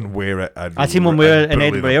anyone wear it, I seen one wear it in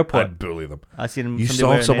Edinburgh Airport. I'd bully them. I seen him. You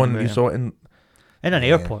saw someone. You saw it in an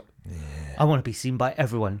airport. Yeah. I want to be seen by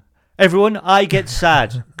everyone. Everyone, I get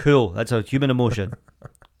sad. Cool. That's a human emotion.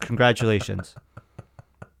 Congratulations.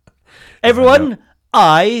 Everyone,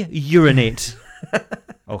 I urinate.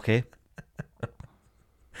 Okay.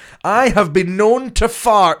 I have been known to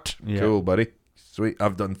fart. Yeah. Cool, buddy. Sweet.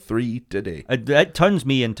 I've done 3 today. It turns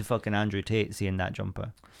me into fucking Andrew Tate seeing that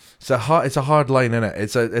jumper. It's a hard line, innit?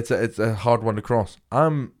 It's a hard one to cross.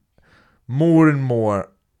 I'm more and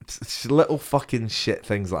more little fucking shit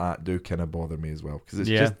things like that do kind of bother me as well, because it's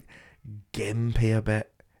just gimpy a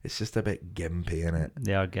bit. It's just a bit gimpy, innit?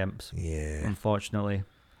 They are gimps. Yeah. Unfortunately,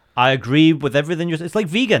 I agree with everything you're saying. It's like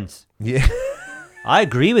vegans. Yeah. I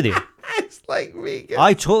agree with you. It's like vegan.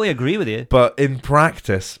 I totally agree with you. But in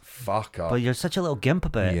practice, fuck up. But you're such a little gimp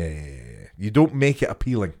about it. Yeah. You don't make it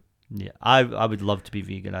appealing. Yeah, I would love to be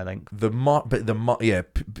vegan. I think vegan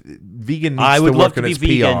needs I to would love work to on be its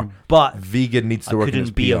vegan, PR. but Vegan needs to I work on its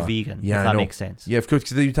couldn't be PR. a vegan. Yeah, if that makes sense. Yeah, of course,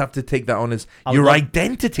 because you'd have to take that on as I your would love-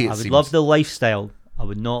 identity. I would love the lifestyle. I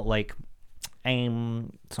would not like.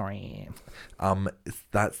 Sorry.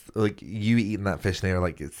 That's like you eating that fish there.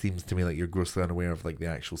 Like it seems to me like you're grossly unaware of like the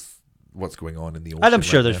actual what's going on in the ocean. And I'm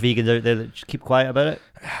sure right there's vegans out there that just keep quiet about it.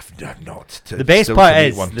 I'm not. The best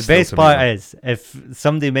part is if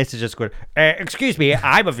somebody messages us going, "Excuse me,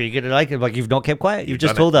 I'm a vegan," and like you've not kept quiet. You've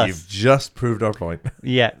just told us. You've just proved our point.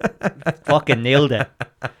 Yeah, fucking nailed it.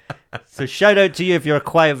 So shout out to you if you're a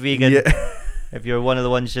quiet vegan. Yeah. If you're one of the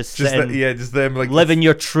ones just sitting, just them like living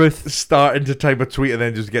your truth, starting to type a tweet and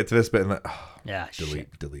then just get to this bit and like, delete.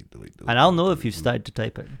 And I'll know if you've started to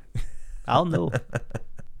type it. I'll know.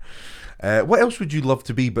 What else would you love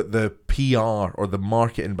to be, but the PR or the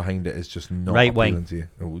marketing behind it is just not right appealing wing to you?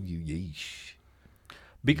 Oh, yeesh.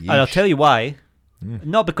 And I'll tell you why.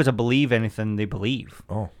 Not because I believe anything they believe.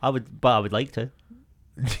 Oh, I would like to.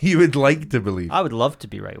 You would like to believe? I would love to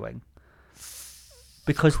be right wing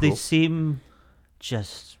because they seem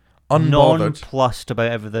just unbothered, nonplussed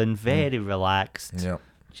about everything, very relaxed,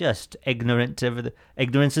 just ignorant to everything.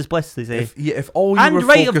 Ignorance is bliss, they say. If all you were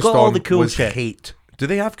focused got all on the cool was shit. hate, do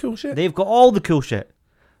they have cool shit? They've got all the cool shit.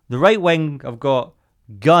 The right wing have got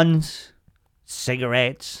guns,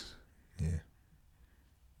 cigarettes.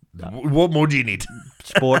 Yeah. What more do you need?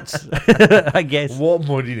 Sports, I guess. What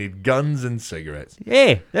more do you need? Guns and cigarettes.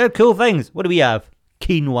 Yeah, they're cool things. What do we have?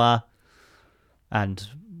 Quinoa and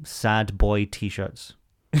sad boy t-shirts.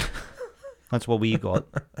 That's what we got.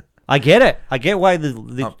 I get it. I get why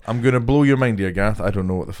I'm going to blow your mind here, Gareth. I don't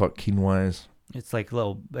know what the fuck quinoa is. It's like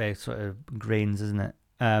little sort of grains, isn't it?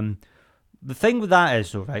 The thing with that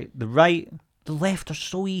is, though, right? The left are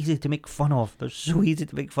so easy to make fun of. They're so easy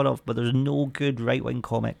to make fun of, but there's no good right-wing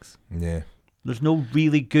comics. Yeah. There's no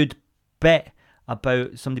really good bit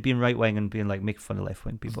about somebody being right-wing and being like, making fun of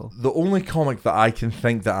left-wing people. The only comic that I can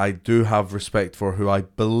think that I do have respect for, who I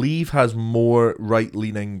believe has more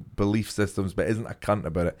right-leaning belief systems but isn't a cunt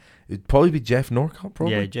about it, it'd probably be Jeff Norcott,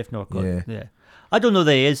 probably. Yeah, Jeff Norcott. Yeah. I don't know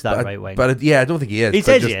that he is that right-wing. But I don't think he is. He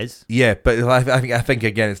says he is. Yeah, but I think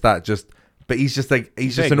again, it's that just... But he's just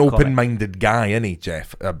an open-minded guy, isn't he,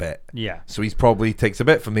 Jeff? A bit. Yeah. So he's probably takes a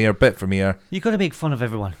bit from here, a bit from here. You got to make fun of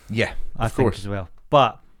everyone. Yeah, I think as well.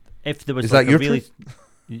 But if there was is like that your really...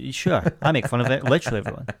 Sure, I make fun of it. Literally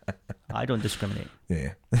everyone. I don't discriminate.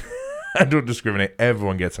 Yeah. I don't discriminate.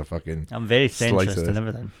 Everyone gets a fucking... I'm very centrist and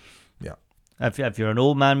everything. Yeah. If you're an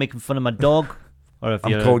old man making fun of my dog, or if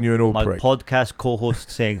you're calling you an old my prick. podcast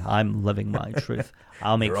co-host saying I'm living my truth,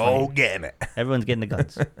 I'll make fun. You're all getting it. Everyone's getting the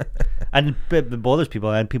guns. And it bothers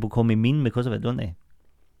people, and people call me mean because of it, don't they?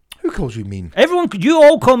 Who calls you mean? Everyone, you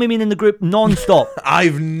all call me mean in the group non-stop.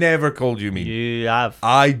 I've never called you mean. You have.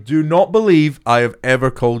 I do not believe I have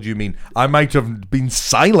ever called you mean. I might have been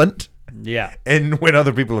silent. Yeah. And when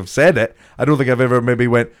other people have said it, I don't think I've ever maybe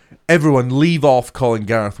went, everyone leave off calling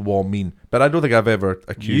Gareth Wall mean. But I don't think I've ever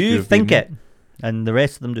accused you of being mean. You think it. And the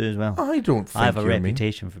rest of them do as well. I don't think I have a you're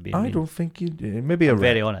reputation mean. for being mean. I don't think you do. Maybe I'm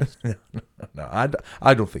very honest. No,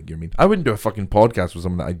 I don't think you're mean. I wouldn't do a fucking podcast with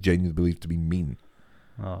someone that I genuinely believe to be mean.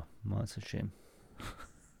 Oh, well, that's a shame.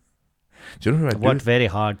 Do you know who I worked very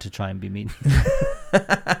hard to try and be mean.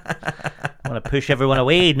 I want to push everyone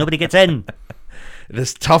away. Nobody gets in.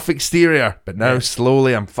 This tough exterior, but now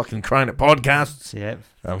slowly I'm fucking crying at podcasts. Yeah,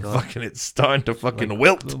 it's starting to fucking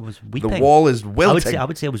wilt. I was weeping. The wall is wilting. I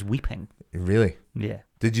would say I was weeping. Really? Yeah.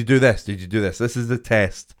 Did you do this? This is the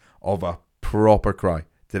test of a proper cry.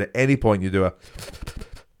 Did at any point you do a...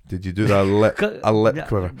 Did you do that lip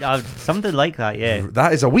quiver? Something like that, yeah.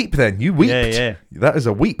 That is a weep then. You weeped. Yeah. That is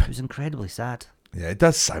a weep. It was incredibly sad. Yeah, it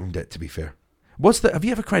does sound it, to be fair. Have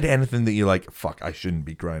you ever cried at anything that you're like, fuck, I shouldn't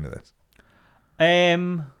be crying at this?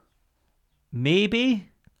 Maybe.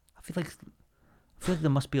 I feel like there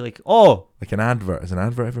must be like an advert. Has an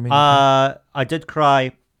advert ever made I did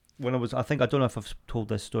cry when I don't know if I've told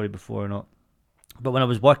this story before or not, but when I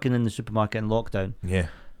was working in the supermarket in lockdown,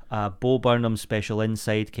 Bo Burnham's special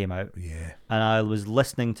Inside came out, and I was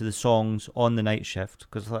listening to the songs on the night shift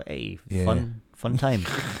because I thought, hey, fun time.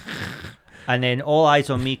 And then All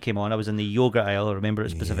Eyes on Me came on. I was in the yogurt aisle, I remember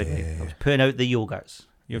it specifically. I was putting out the yogurts.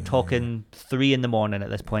 You're talking 3 a.m. at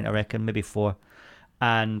this point, I reckon, maybe 4.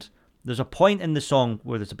 And there's a point in the song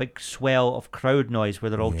where there's a big swell of crowd noise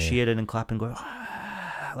where they're all cheering and clapping, going,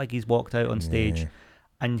 like he's walked out on stage.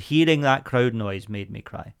 And hearing that crowd noise made me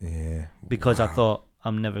cry. Yeah. Because I thought,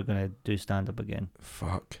 I'm never going to do stand-up again.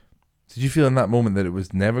 Fuck. Did you feel in that moment that it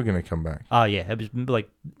was never going to come back? Oh, yeah. It was like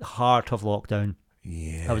heart of lockdown.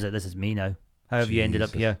 Yeah. I was like, this is me now. How have you ended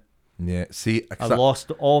up here? Yeah, see, I lost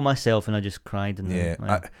all myself and I just cried.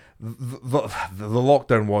 The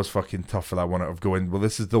lockdown was fucking tough for that one. Of going, well,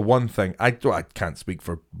 this is the one thing I can't speak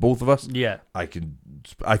for both of us. Yeah, I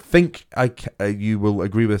think you will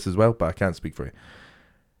agree with this as well, but I can't speak for you.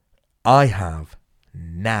 I have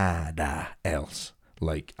nada else.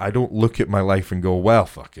 Like, I don't look at my life and go, well,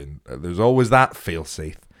 fucking, there's always that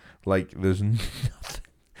fail-safe. Like, there's nothing.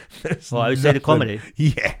 Well, outside of comedy?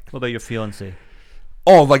 Yeah. What about your fiancé?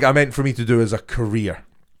 Oh, like, I meant for me to do as a career.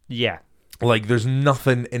 Yeah. Like, there's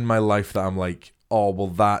nothing in my life that I'm like, oh, well,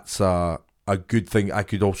 that's a good thing. I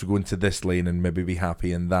could also go into this lane and maybe be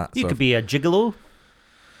happy in that. You could be a gigolo.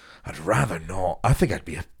 I'd rather not. I think I'd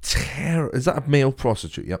be a Is that a male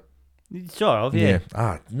prostitute? Yep. Sort of, yeah.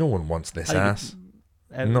 No one wants this ass.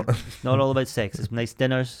 It's not all about sex. It's nice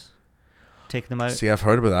dinners, taking them out. See, I've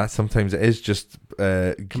heard about that. Sometimes it is just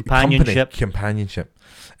companionship. Companionship.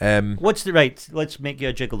 What's the right? Let's make you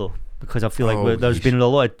a gigolo, because I feel like there's been a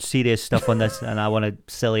lot of serious stuff on this, and I want to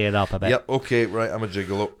silly it up a bit. Yep. Okay. Right. I'm a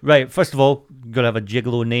gigolo. Right. First of all, you gotta have a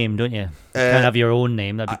gigolo name, don't you? You can't have your own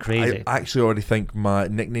name. That'd be crazy. I actually already think my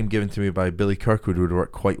nickname given to me by Billy Kirkwood would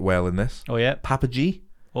work quite well in this. Oh yeah, Papa G.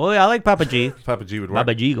 Oh yeah, I like Papa G. Papa G would work.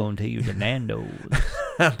 Papa G gonna take you to Nando's.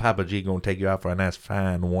 Papa G gonna take you out for a nice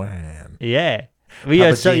fine wine. Yeah. You're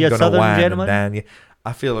a southern gentleman?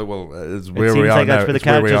 I feel like, well, it's where we are now. It's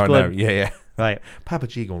where we are now. Yeah. Right. Papa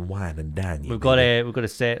G gonna wine and dine you. We've got to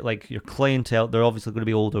set, like, your clientele. They're obviously going to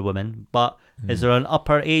be older women, but is there an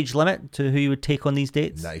upper age limit to who you would take on these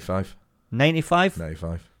dates? 95. 95?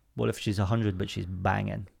 95. What if she's 100 but she's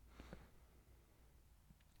banging?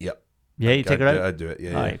 Yep. Yeah, you take her out? I'd do it,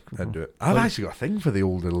 yeah. Right, cool. I'd do it. I've actually got a thing for the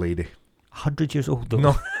older lady. 100 years old, though?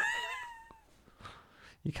 No.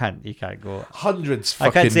 You can't go. 100's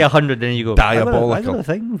fucking I can't say 100 and then you go, diabolical. I got a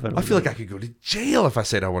thing for I feel like I could go to jail if I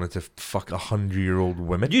said I wanted to fuck 100-year-old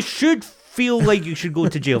women. You should feel like you should go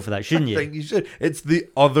to jail for that, shouldn't you? I think you should. It's the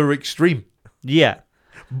other extreme. Yeah.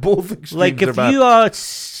 Both extremes like, if are you are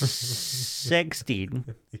 16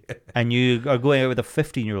 and you are going out with a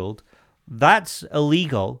 15-year-old, that's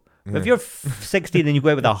illegal. Yeah. If you're 16 and you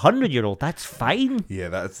go out with a 100-year-old, that's fine. Yeah,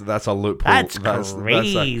 that's a loophole. That's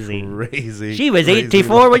crazy. That's crazy. She was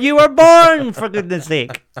 84 when you were born, for goodness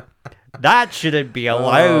sake. That shouldn't be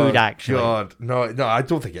allowed, actually. God, no, I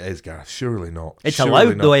don't think it is, Gareth. Surely not. It's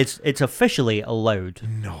allowed, though. It's officially allowed.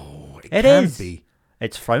 No, it can't be.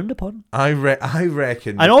 It's frowned upon. I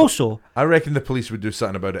reckon. And also, I reckon the police would do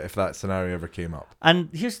something about it if that scenario ever came up. And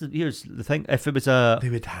here's the thing: if it was they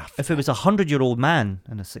would have. If it was a 100-year-old man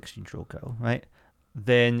and a 16-year-old girl, right?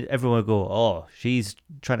 Then everyone would go, "Oh, she's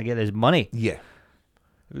trying to get his money." Yeah.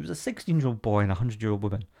 If it was a 16-year-old boy and a 100-year-old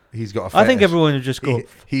woman, he's got a fetish. I think everyone would just go,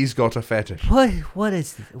 he's got a fetish. What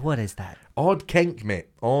is that? Odd kink, mate.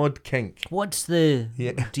 Odd kink. What's the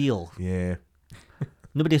deal? Yeah.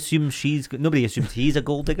 Nobody assumes he's a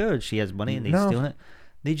gold digger and she has money and he's stealing it.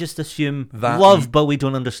 They just assume love, but we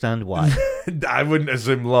don't understand why. I wouldn't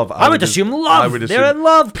assume love. I would assume love. They're in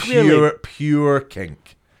love, clearly. Pure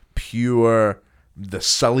kink. Pure, the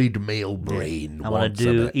sullied male brain. I want to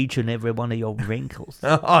do each and every one of your wrinkles.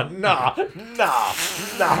 Oh, nah.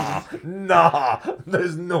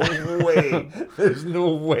 There's no way. There's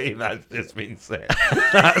no way that's just been said.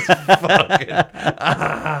 That's fucking...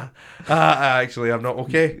 actually, I'm not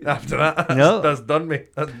okay after that. That's done me.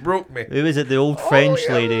 That's broke me. Who is it? The old French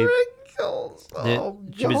lady. Wrinkles.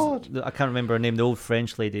 God. I can't remember her name. The old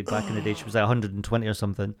French lady back in the day. She was like 120 or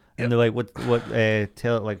something. And they're like, what's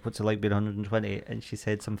it like being 120? And she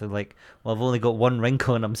said something like, well, I've only got one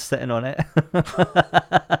wrinkle and I'm sitting on it.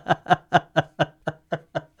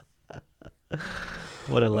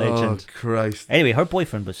 What a legend. Oh, Christ. Anyway, her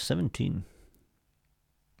boyfriend was 17.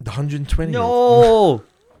 The 120? No!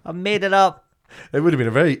 I made it up. It would have been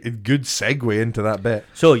a very good segue into that bit.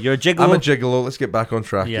 So, you're a gigolo? I'm a gigolo. Let's get back on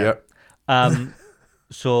track. Yeah.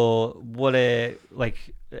 So, what,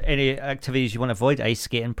 any activities you want to avoid? Ice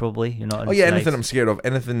skating, probably. You're not. Anything I'm scared of.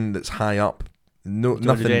 Anything that's high up. No,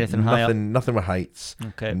 nothing. High up? Nothing with heights.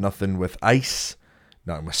 Okay. Nothing with ice.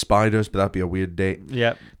 Nothing with spiders, but that'd be a weird date.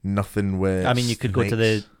 Yeah. Nothing with. I mean, you could go to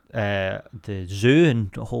the zoo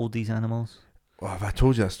and hold these animals. Oh, have I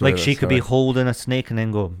told you that story? Like, she could be holding a snake and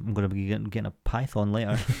then go, I'm going to be getting a python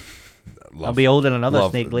later. I'll be holding another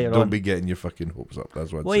snake later on. Don't be getting your fucking hopes up.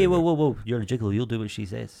 That's what. Whoa! You're a gigolo. You'll do what she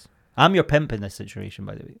says. I'm your pimp in this situation,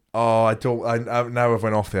 by the way. Oh, I don't. I now I've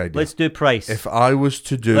went off the idea. Let's do price. If I was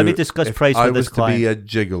to do, let me discuss price with this client. If I was to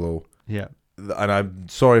be a gigolo, yeah. And I'm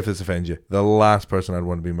sorry if this offends you. The last person I'd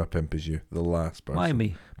want to be my pimp is you. The last person. Why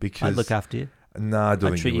me? Because I'd look after you. Nah, I don't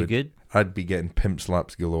think treat you would. You good. I'd be getting pimp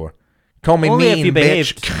slaps galore. Call me only mean, if you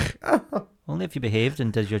bitch. Only if you behaved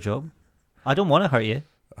and did your job. I don't want to hurt you.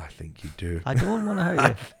 I think you do. I don't want to hurt you.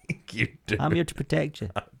 I think you do. I'm here to protect you.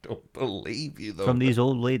 I don't believe you, though. From these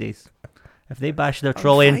old ladies. If they bash their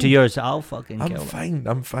trolley into yours, I'll fucking kill them. I'm fine.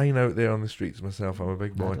 I'm fine out there on the streets myself. I'm a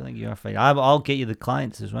big boy. I don't think you're fine. I'll get you the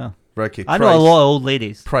clients as well. Right, okay, I know a lot of old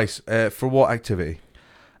ladies. Price. For what activity?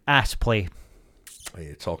 Ass play. Oh,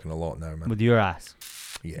 you're talking a lot now, man. With your ass.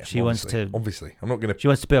 Yeah. She wants to. Obviously. I'm not going to. She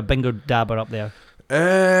wants to put a bingo dabber up there.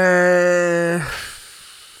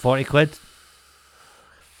 40 quid?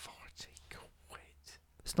 40 quid.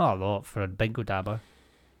 It's not a lot for a bingo dabber.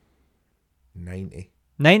 90.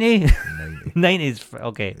 90? 90. 90 is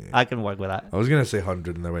okay. Yeah. I can work with that. I was going to say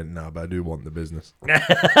 100 and I went, nah, but I do want the business. I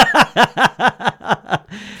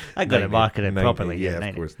got to market it properly. Yeah, 90.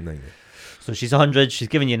 Of course, 90. So she's 100, she's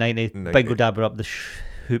giving you 90. Bingo dabber up the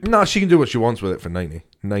hoop. No, she can do what she wants with it for 90.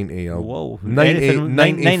 90. Whoa. 90 for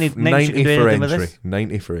entry. 90 for entry.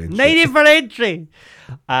 90 for entry.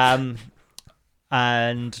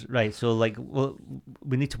 And right, so like, well,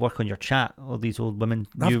 we need to work on your chat. All these old women.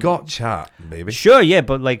 I've got chat, baby. Sure, yeah,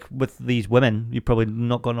 but like with these women, you've probably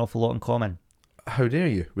not got an awful lot in common. How dare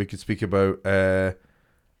you? We could speak about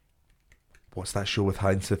what's that show with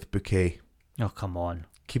Hyacinth Bouquet? Oh, come on.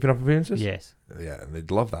 Keeping Up Appearances? Yes. Yeah, and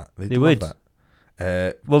they'd love that. They would. That.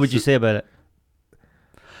 What would you say about it?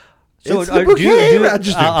 So it's the bouquet.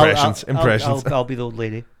 Just impressions. I'll be the old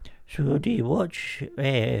lady. So do you watch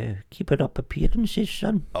Keeping Up Appearances,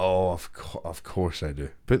 son? Oh, of course I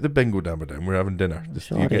do. Put the bingo dabber down. We're having dinner.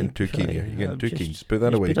 You're getting too keen here. You're getting too keen. Just put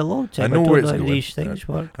that away. It's been a long time. I know where it's going. These things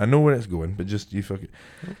work. I know where it's going, but just you fucking.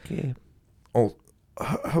 Okay. Oh,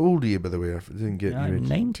 how old are you, by the way? I didn't get you. I'm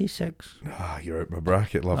 96. You're out my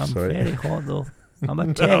bracket, love. I'm sorry. very hot though. I'm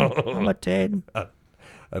a 10. I'm a 10. I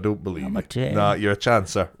don't believe I'm a 10. Nah, you're a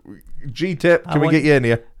chancer. G-tip, can we get you in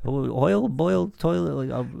here? Oil, boiled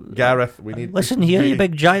toilet. Gareth, we need. Listen here, you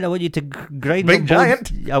big giant. I want you to grind. Big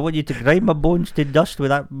giant. I want you to grind my bones to dust with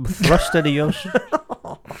that thruster of yours.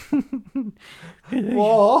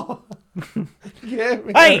 Whoa! Get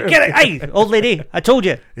it! Hey, old lady! I told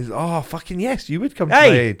you. Fucking yes, you would come hey,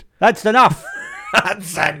 trade. That's enough.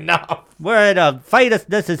 That's enough. We're in a fight.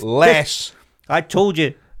 This is less. I told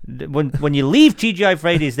you. When you leave TGI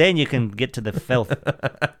Fridays, then you can get to the filth.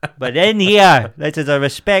 But in here, this is a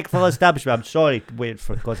respectful establishment. I'm sorry to wait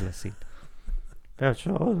for cause of the scene. That's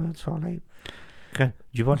all right. Do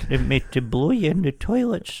you want me to blow you in the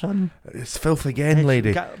toilet, son? It's filth again,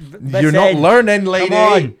 lady. You're not learning, lady.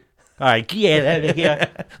 Come on. All right, get out of here.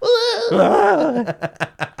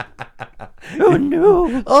 Oh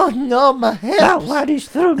no! Oh no, my head! That laddie's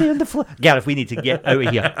thrown me on the floor. Gareth, we need to get out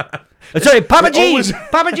of here. Sorry, Papa G!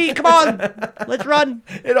 Papa G, come on! Let's run!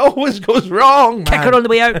 It always goes wrong, man. Kick her on the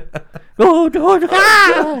way out. Oh, no,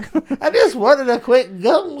 ah! I just wanted a quick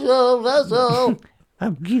gum show, that's all.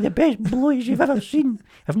 I'm the best boys you've ever seen.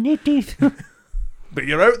 I've no teeth. But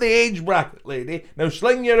you're out the age bracket, lady. Now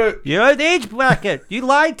sling your out. You're out the age bracket. You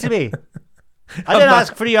lied to me. I didn't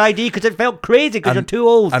ask for your ID because it felt crazy because you're too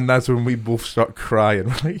old. And that's when we both start crying.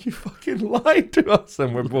 We're like, you fucking lied to us.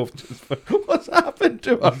 And we're both just like, what's happened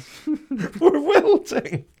to us? We're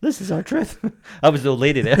wilting. This is our truth. I was the old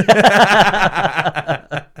lady there.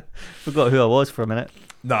 Forgot who I was for a minute.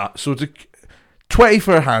 Nah, so 20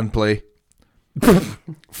 for hand play.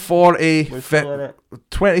 40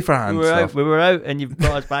 20 for hand stuff. We were out and you've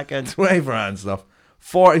got us back in. 20 for hand stuff.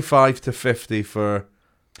 45 to 50 for.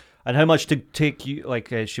 And how much to take you?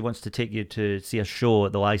 Like she wants to take you to see a show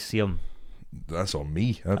at the Lyceum. That's on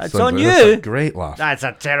me. That's on you. That's a great laugh. That's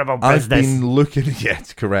a terrible business. I've been looking.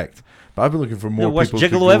 Yes, correct. But I've been looking for more people to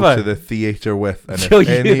go to the theatre with. And if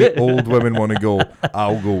any old women want to go,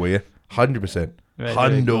 I'll go with you. 100%.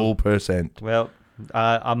 100%. Well,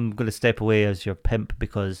 I'm going to step away as your pimp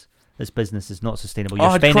because this business is not sustainable.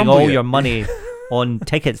 You're spending all your money on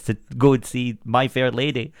tickets to go and see My Fair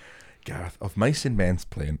Lady. Gareth, of Mice and Men's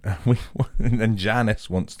playing, and Janice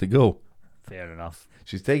wants to go. Fair enough.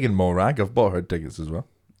 She's taking Morag. I've bought her tickets as well.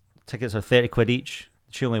 Tickets are 30 quid each.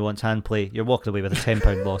 She only wants hand play. You're walking away with a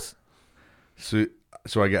 £10 loss. So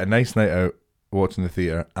I get a nice night out watching the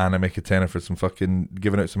theatre, and I make a tenner for some fucking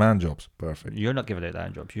giving out some hand jobs. Perfect. You're not giving out the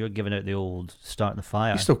hand jobs. You're giving out the old starting the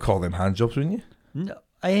fire. You still call them hand jobs, wouldn't you? No,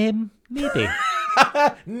 maybe.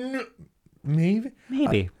 No,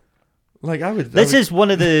 maybe. Like This is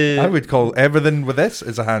one of the. I would call everything with this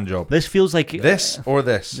is a hand job. This feels like this or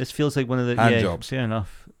this. This feels like one of the hand jobs. Fair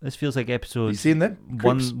enough. This feels like episodes. You seen them?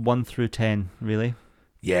 1 through 10, really.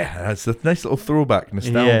 Yeah, that's a nice little throwback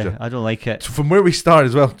nostalgia. Yeah, I don't like it. So from where we start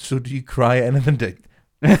as well. So do you cry at anything, Dick?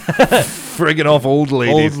 Friggin' off old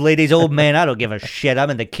ladies. Old ladies, old men. I don't give a shit.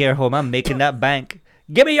 I'm in the care home. I'm making that bank.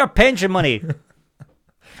 Give me your pension money.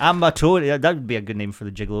 I'm a toad. That would be a good name for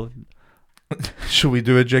the Gigolo. Should we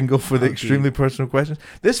do a jingle for the extremely personal questions?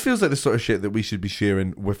 This feels like the sort of shit that we should be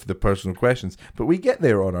sharing with the personal questions, but we get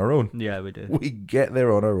there on our own. Yeah, we do. We get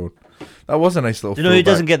there on our own. That was a nice little. Do you know who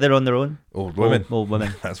doesn't get there on their own? Old women. Old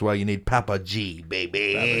women. That's why you need Papa G,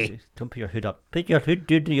 baby. Papa G. Don't put your hood up. Put your hood,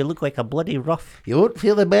 dude. You look like a bloody rough. You won't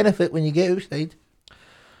feel the benefit when you get outside.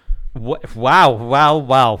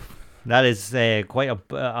 Wow. That is quite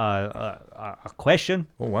a question.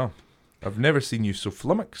 Oh, wow. I've never seen you so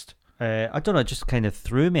flummoxed. I don't know, it just kind of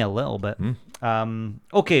threw me a little bit.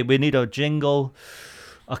 Okay, we need a jingle.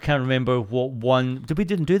 I can't remember what one. We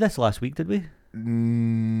didn't do this last week, did we?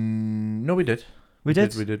 No, we did. We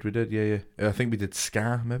did, yeah. I think we did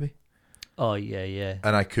ska, maybe. Oh, yeah.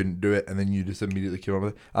 And I couldn't do it, and then you just immediately came up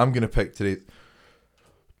with it. I'm going to pick today.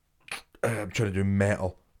 I'm trying to do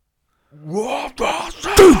metal.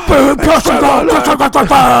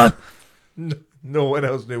 No one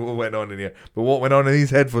else knew what went on in here. But what went on in these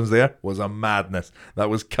headphones there was a madness. That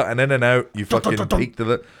was cutting in and out. You fucking peeked to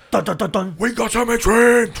the... We got some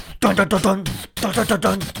train!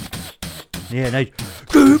 Yeah, nice.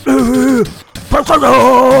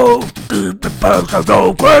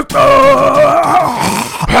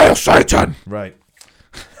 Hail Satan! Right.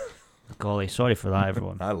 Golly, sorry for that,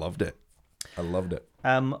 everyone. I loved it.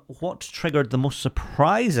 What triggered the most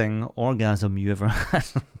surprising orgasm you ever had?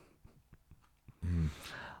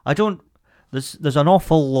 I don't. There's an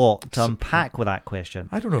awful lot to unpack with that question.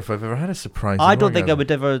 I don't know if I've ever had a surprising. I don't think I would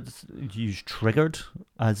ever use triggered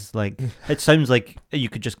as like. It sounds like you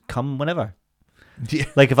could just come whenever. Yeah.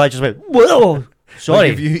 Like if I just went, whoa, sorry,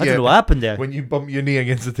 I don't know what happened there. When you bump your knee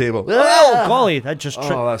against the table. Oh golly, that just.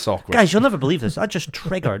 Oh, that's awkward. Guys, you'll never believe this. I just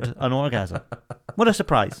triggered an orgasm. What a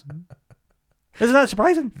surprise! Isn't that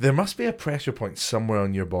surprising? There must be a pressure point somewhere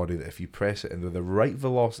on your body that if you press it into the right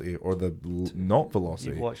velocity or the not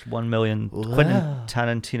velocity... You've watched 1 million Quentin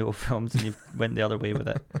Tarantino films and you went the other way with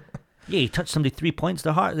it. Yeah, you touch somebody 3 points,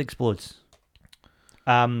 their heart explodes.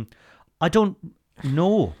 I don't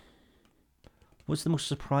know. What's the most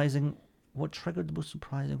surprising... What triggered the most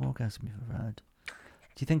surprising orgasm you've ever had? Do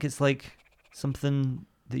you think it's like something...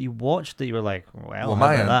 that you watched that you were like, well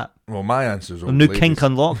my answer's old new ladies. Kink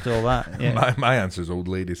Unlocked, all that. Yeah. my answer's old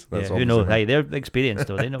ladies. That's who knows? Hey, they're experienced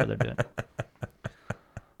though. They know what they're doing.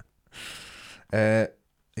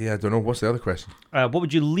 Yeah, I don't know. What's the other question? What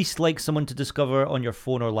would you least like someone to discover on your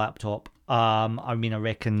phone or laptop? I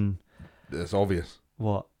reckon... It's obvious.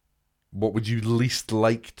 What? What would you least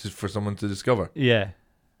like for someone to discover? Yeah.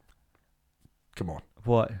 Come on.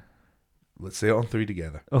 What? Let's say it on 3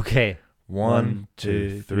 together. Okay. 1,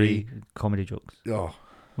 2, 3. Comedy jokes. Oh.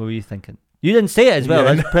 What were you thinking? You didn't say it as well.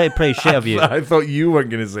 Yeah, that's pretty shit of you. I thought you weren't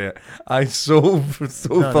going to say it. I so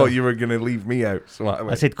thought you were going to leave me out. So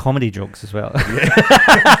I said comedy jokes as well. Yeah.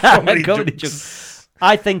 comedy jokes.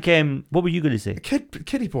 I think, what were you going to say?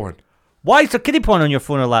 Kiddie porn. Why is there kiddie porn on your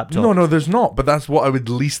phone or laptop? No, there's not. But that's what I would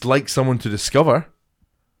least like someone to discover.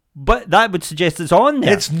 But that would suggest it's on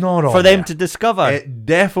there. It's not on for them to discover. It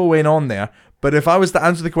definitely ain't on there. But if I was to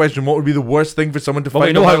answer the question, what would be the worst thing for someone to find?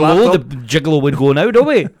 We know how low the Gigolo would go now, don't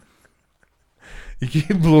we? You keep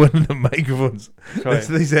blowing in the microphones. Sorry. It's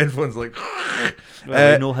these headphones like... We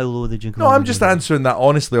know how low the Gigolo No, I'm just answering that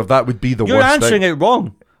honestly, if that would be the worst thing. You're answering it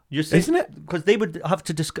wrong. You're saying, isn't it? Because they would have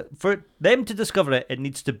to... For them to discover it, it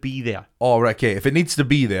needs to be there. Oh, right, okay. If it needs to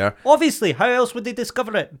be there... Obviously, how else would they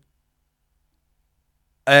discover it?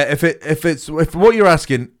 If what you're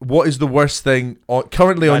asking, what is the worst thing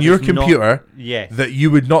currently on your computer that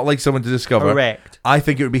you would not like someone to discover? Correct. I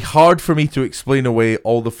think it would be hard for me to explain away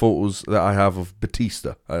all the photos that I have of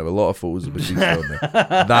Batista. I have a lot of photos of Batista on there.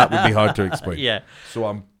 That would be hard to explain. Yeah. So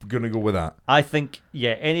I'm gonna go with that. I think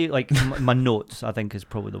any my notes I think is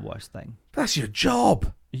probably the worst thing. That's your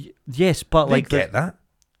job. Yes, but they get that.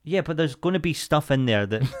 Yeah, but there's going to be stuff in there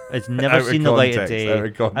that has never seen the light of day.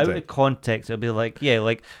 Out of context. It'll be like,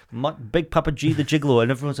 Big Papa G the Gigolo, and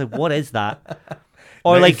everyone's like, what is that?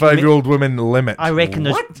 Or 95-year-old women limit. I reckon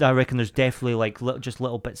there's definitely just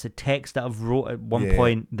little bits of text that I've wrote at one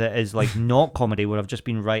point that is like not comedy, where I've just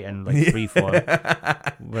been writing like freeform,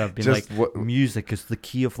 where I've been music is the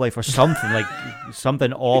key of life or something like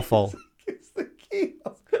something awful. It's the key.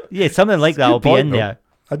 Something like that will be in there.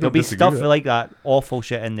 There'll be stuff that. like that, awful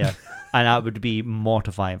shit in there, and that would be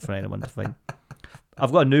mortifying for anyone to find.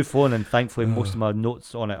 I've got a new phone, and thankfully most of my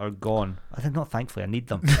notes on it are gone. I think not thankfully, I need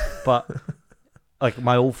them, but like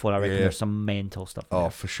my old phone, I reckon there's some mental stuff. Oh,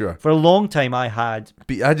 for sure. For a long time, I had.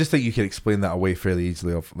 But I just think you can explain that away fairly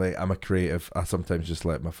easily. Of like, I'm a creative. I sometimes just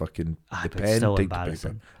let my fucking the pen still take the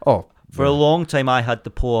embarrassing. paper. Oh, for a long time, I had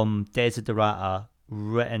the poem Desiderata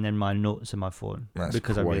written in my notes in my phone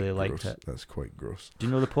because I really liked it. That's quite gross. Do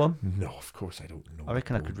you know the poem? No, of course I don't know. I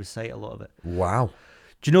reckon I could recite a lot of it. Wow.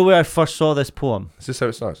 Do you know where I first saw this poem? Is this how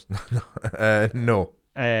it starts? No.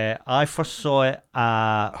 I first saw it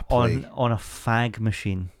on a fag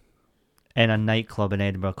machine in a nightclub in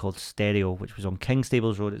Edinburgh called Stereo, which was on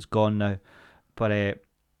Kingstables Road. It's gone now. But it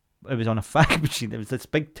was on a fag machine. It was this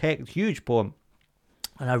big huge poem.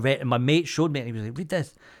 And I read it, and my mate showed me it, and he was like, read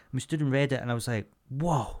this. And we stood and read it, and I was like,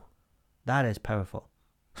 whoa, that is powerful.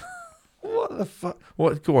 What the fuck?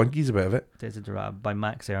 What? Go on, geez a bit of it. Desiderata by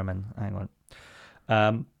Max Ehrman. Hang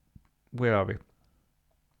on. Where are we?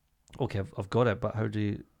 Okay, I've got it, but how do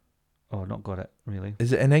you... Oh, not got it, really.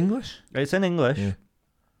 Is it in English? It's in English. Yeah.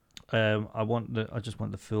 I just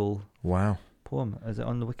want the full... Wow. Poem. Is it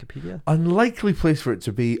on the Wikipedia? Unlikely place for it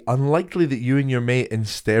to be. Unlikely that you and your mate in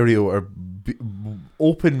Stereo are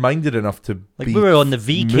open-minded enough to like be we were on the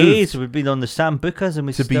VKs, moved. We've been on the Sambucas, and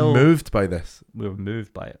be moved by this. We were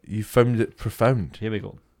moved by it. You found it profound. Here we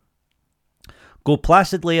go. Go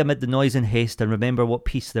placidly amid the noise and haste, and remember what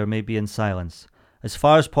peace there may be in silence. As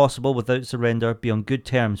far as possible, without surrender, be on good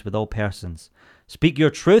terms with all persons. Speak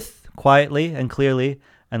your truth quietly and clearly,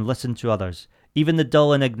 and listen to others, even the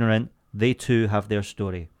dull and ignorant. They too have their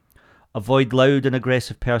story. Avoid loud and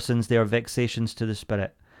aggressive persons, they are vexations to the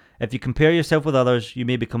spirit. If you compare yourself with others, you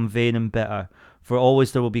may become vain and bitter, for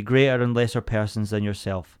always there will be greater and lesser persons than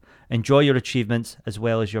yourself. Enjoy your achievements as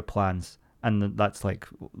well as your plans. And that's like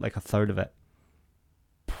a third of it.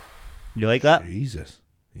 You like that? Jesus.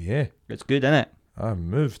 Yeah. It's good, isn't it? I'm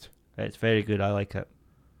moved. It's very good, I like it.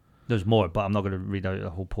 There's more, but I'm not going to read out the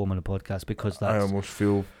whole poem on the podcast because that's... I almost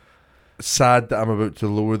feel... sad that I'm about to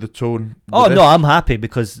lower the tone. Oh no, I'm happy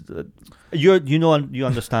because you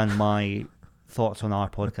understand my thoughts on our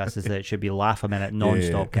podcast is that it should be laugh a minute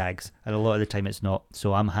non-stop gags, and a lot of the time it's not.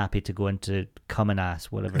 So I'm happy to go into come and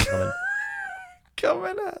ass whatever's coming. Come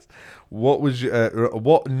and ass. What was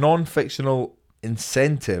what non-fictional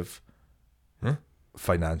incentive?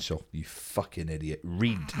 Financial. You fucking idiot.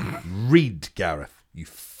 Read, Gareth. You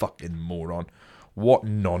fucking moron. What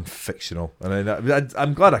non-fictional? And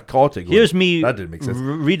I'm glad I caught it. Here's me that didn't make sense.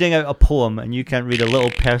 Reading out a poem, and you can't read a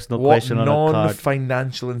little personal question on a card. What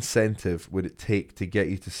non-financial incentive would it take to get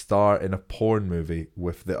you to star in a porn movie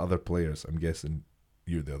with the other players? I'm guessing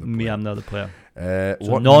you're the other player. Me, I'm the other player. So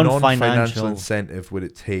what non-financial incentive would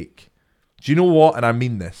it take? Do you know what? And I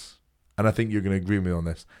mean this, and I think you're going to agree with me on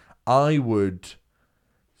this. I would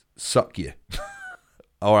suck you,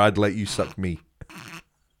 or I'd let you suck me.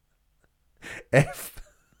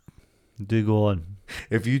 Do go on.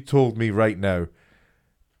 If you told me right now,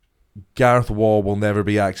 Gareth Wall will never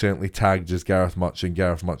be accidentally tagged as Gareth Mutch, and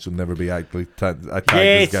Gareth Mutch will never be actually tagged as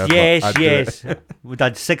Gareth Mutch. Yes. We've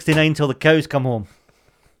had 69 till the cows come home.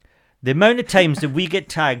 The amount of times that we get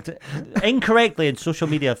tagged incorrectly in social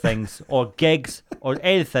media things or gigs or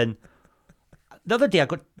anything. The other day I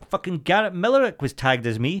got fucking Garrett Millerick was tagged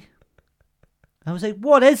as me. I was like,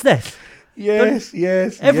 what is this? Yes.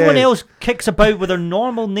 Everyone else kicks about with their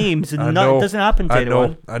normal names, and it doesn't happen to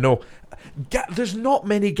anyone. I know. There's not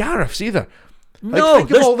many Gareths either. No,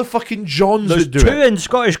 think of all the fucking Johns that do it. There's two in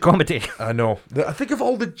Scottish comedy. I know. I think of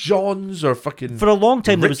all the Johns or fucking... For a long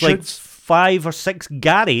time, Richards. There was like 5 or 6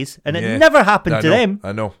 Garys, and it never happened to them.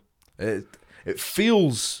 I know. It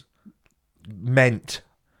feels meant.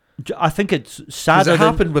 I think it's sadder. It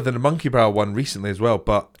happened with the Monkey Brow one recently as well,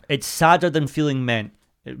 but... It's sadder than feeling meant.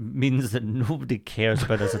 It means that nobody cares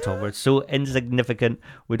about us at all. We're so insignificant.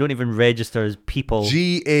 We don't even register as people.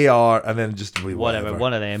 GAR and then just whatever.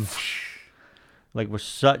 One of them. Like we're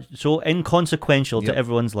so inconsequential to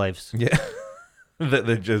everyone's lives. Yeah. that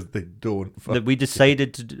they don't. That we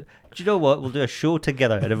decided to do. Do you know what? We'll do a show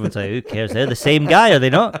together, and everyone's like, "Who cares? They're the same guy, are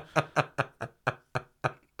they not?"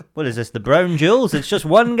 What is this? The Brown Jewels? It's just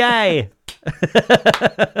one guy.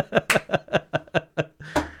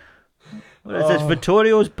 What is this?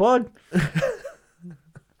 Vittorio's pod?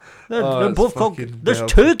 They're both called. There's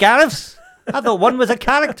 2 Gareths. I thought one was a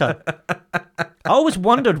character. I always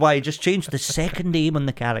wondered why he just changed the second name on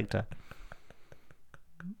the character.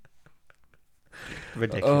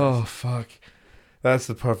 Ridiculous. Oh fuck! That's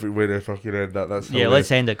the perfect way to fucking end that. That's hilarious.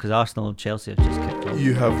 Let's end it because Arsenal and Chelsea have just kicked off.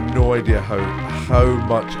 You have no idea how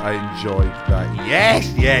much I enjoyed that.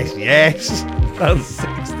 Yes. That's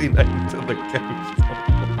 69 to the couch.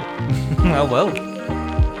 Oh well.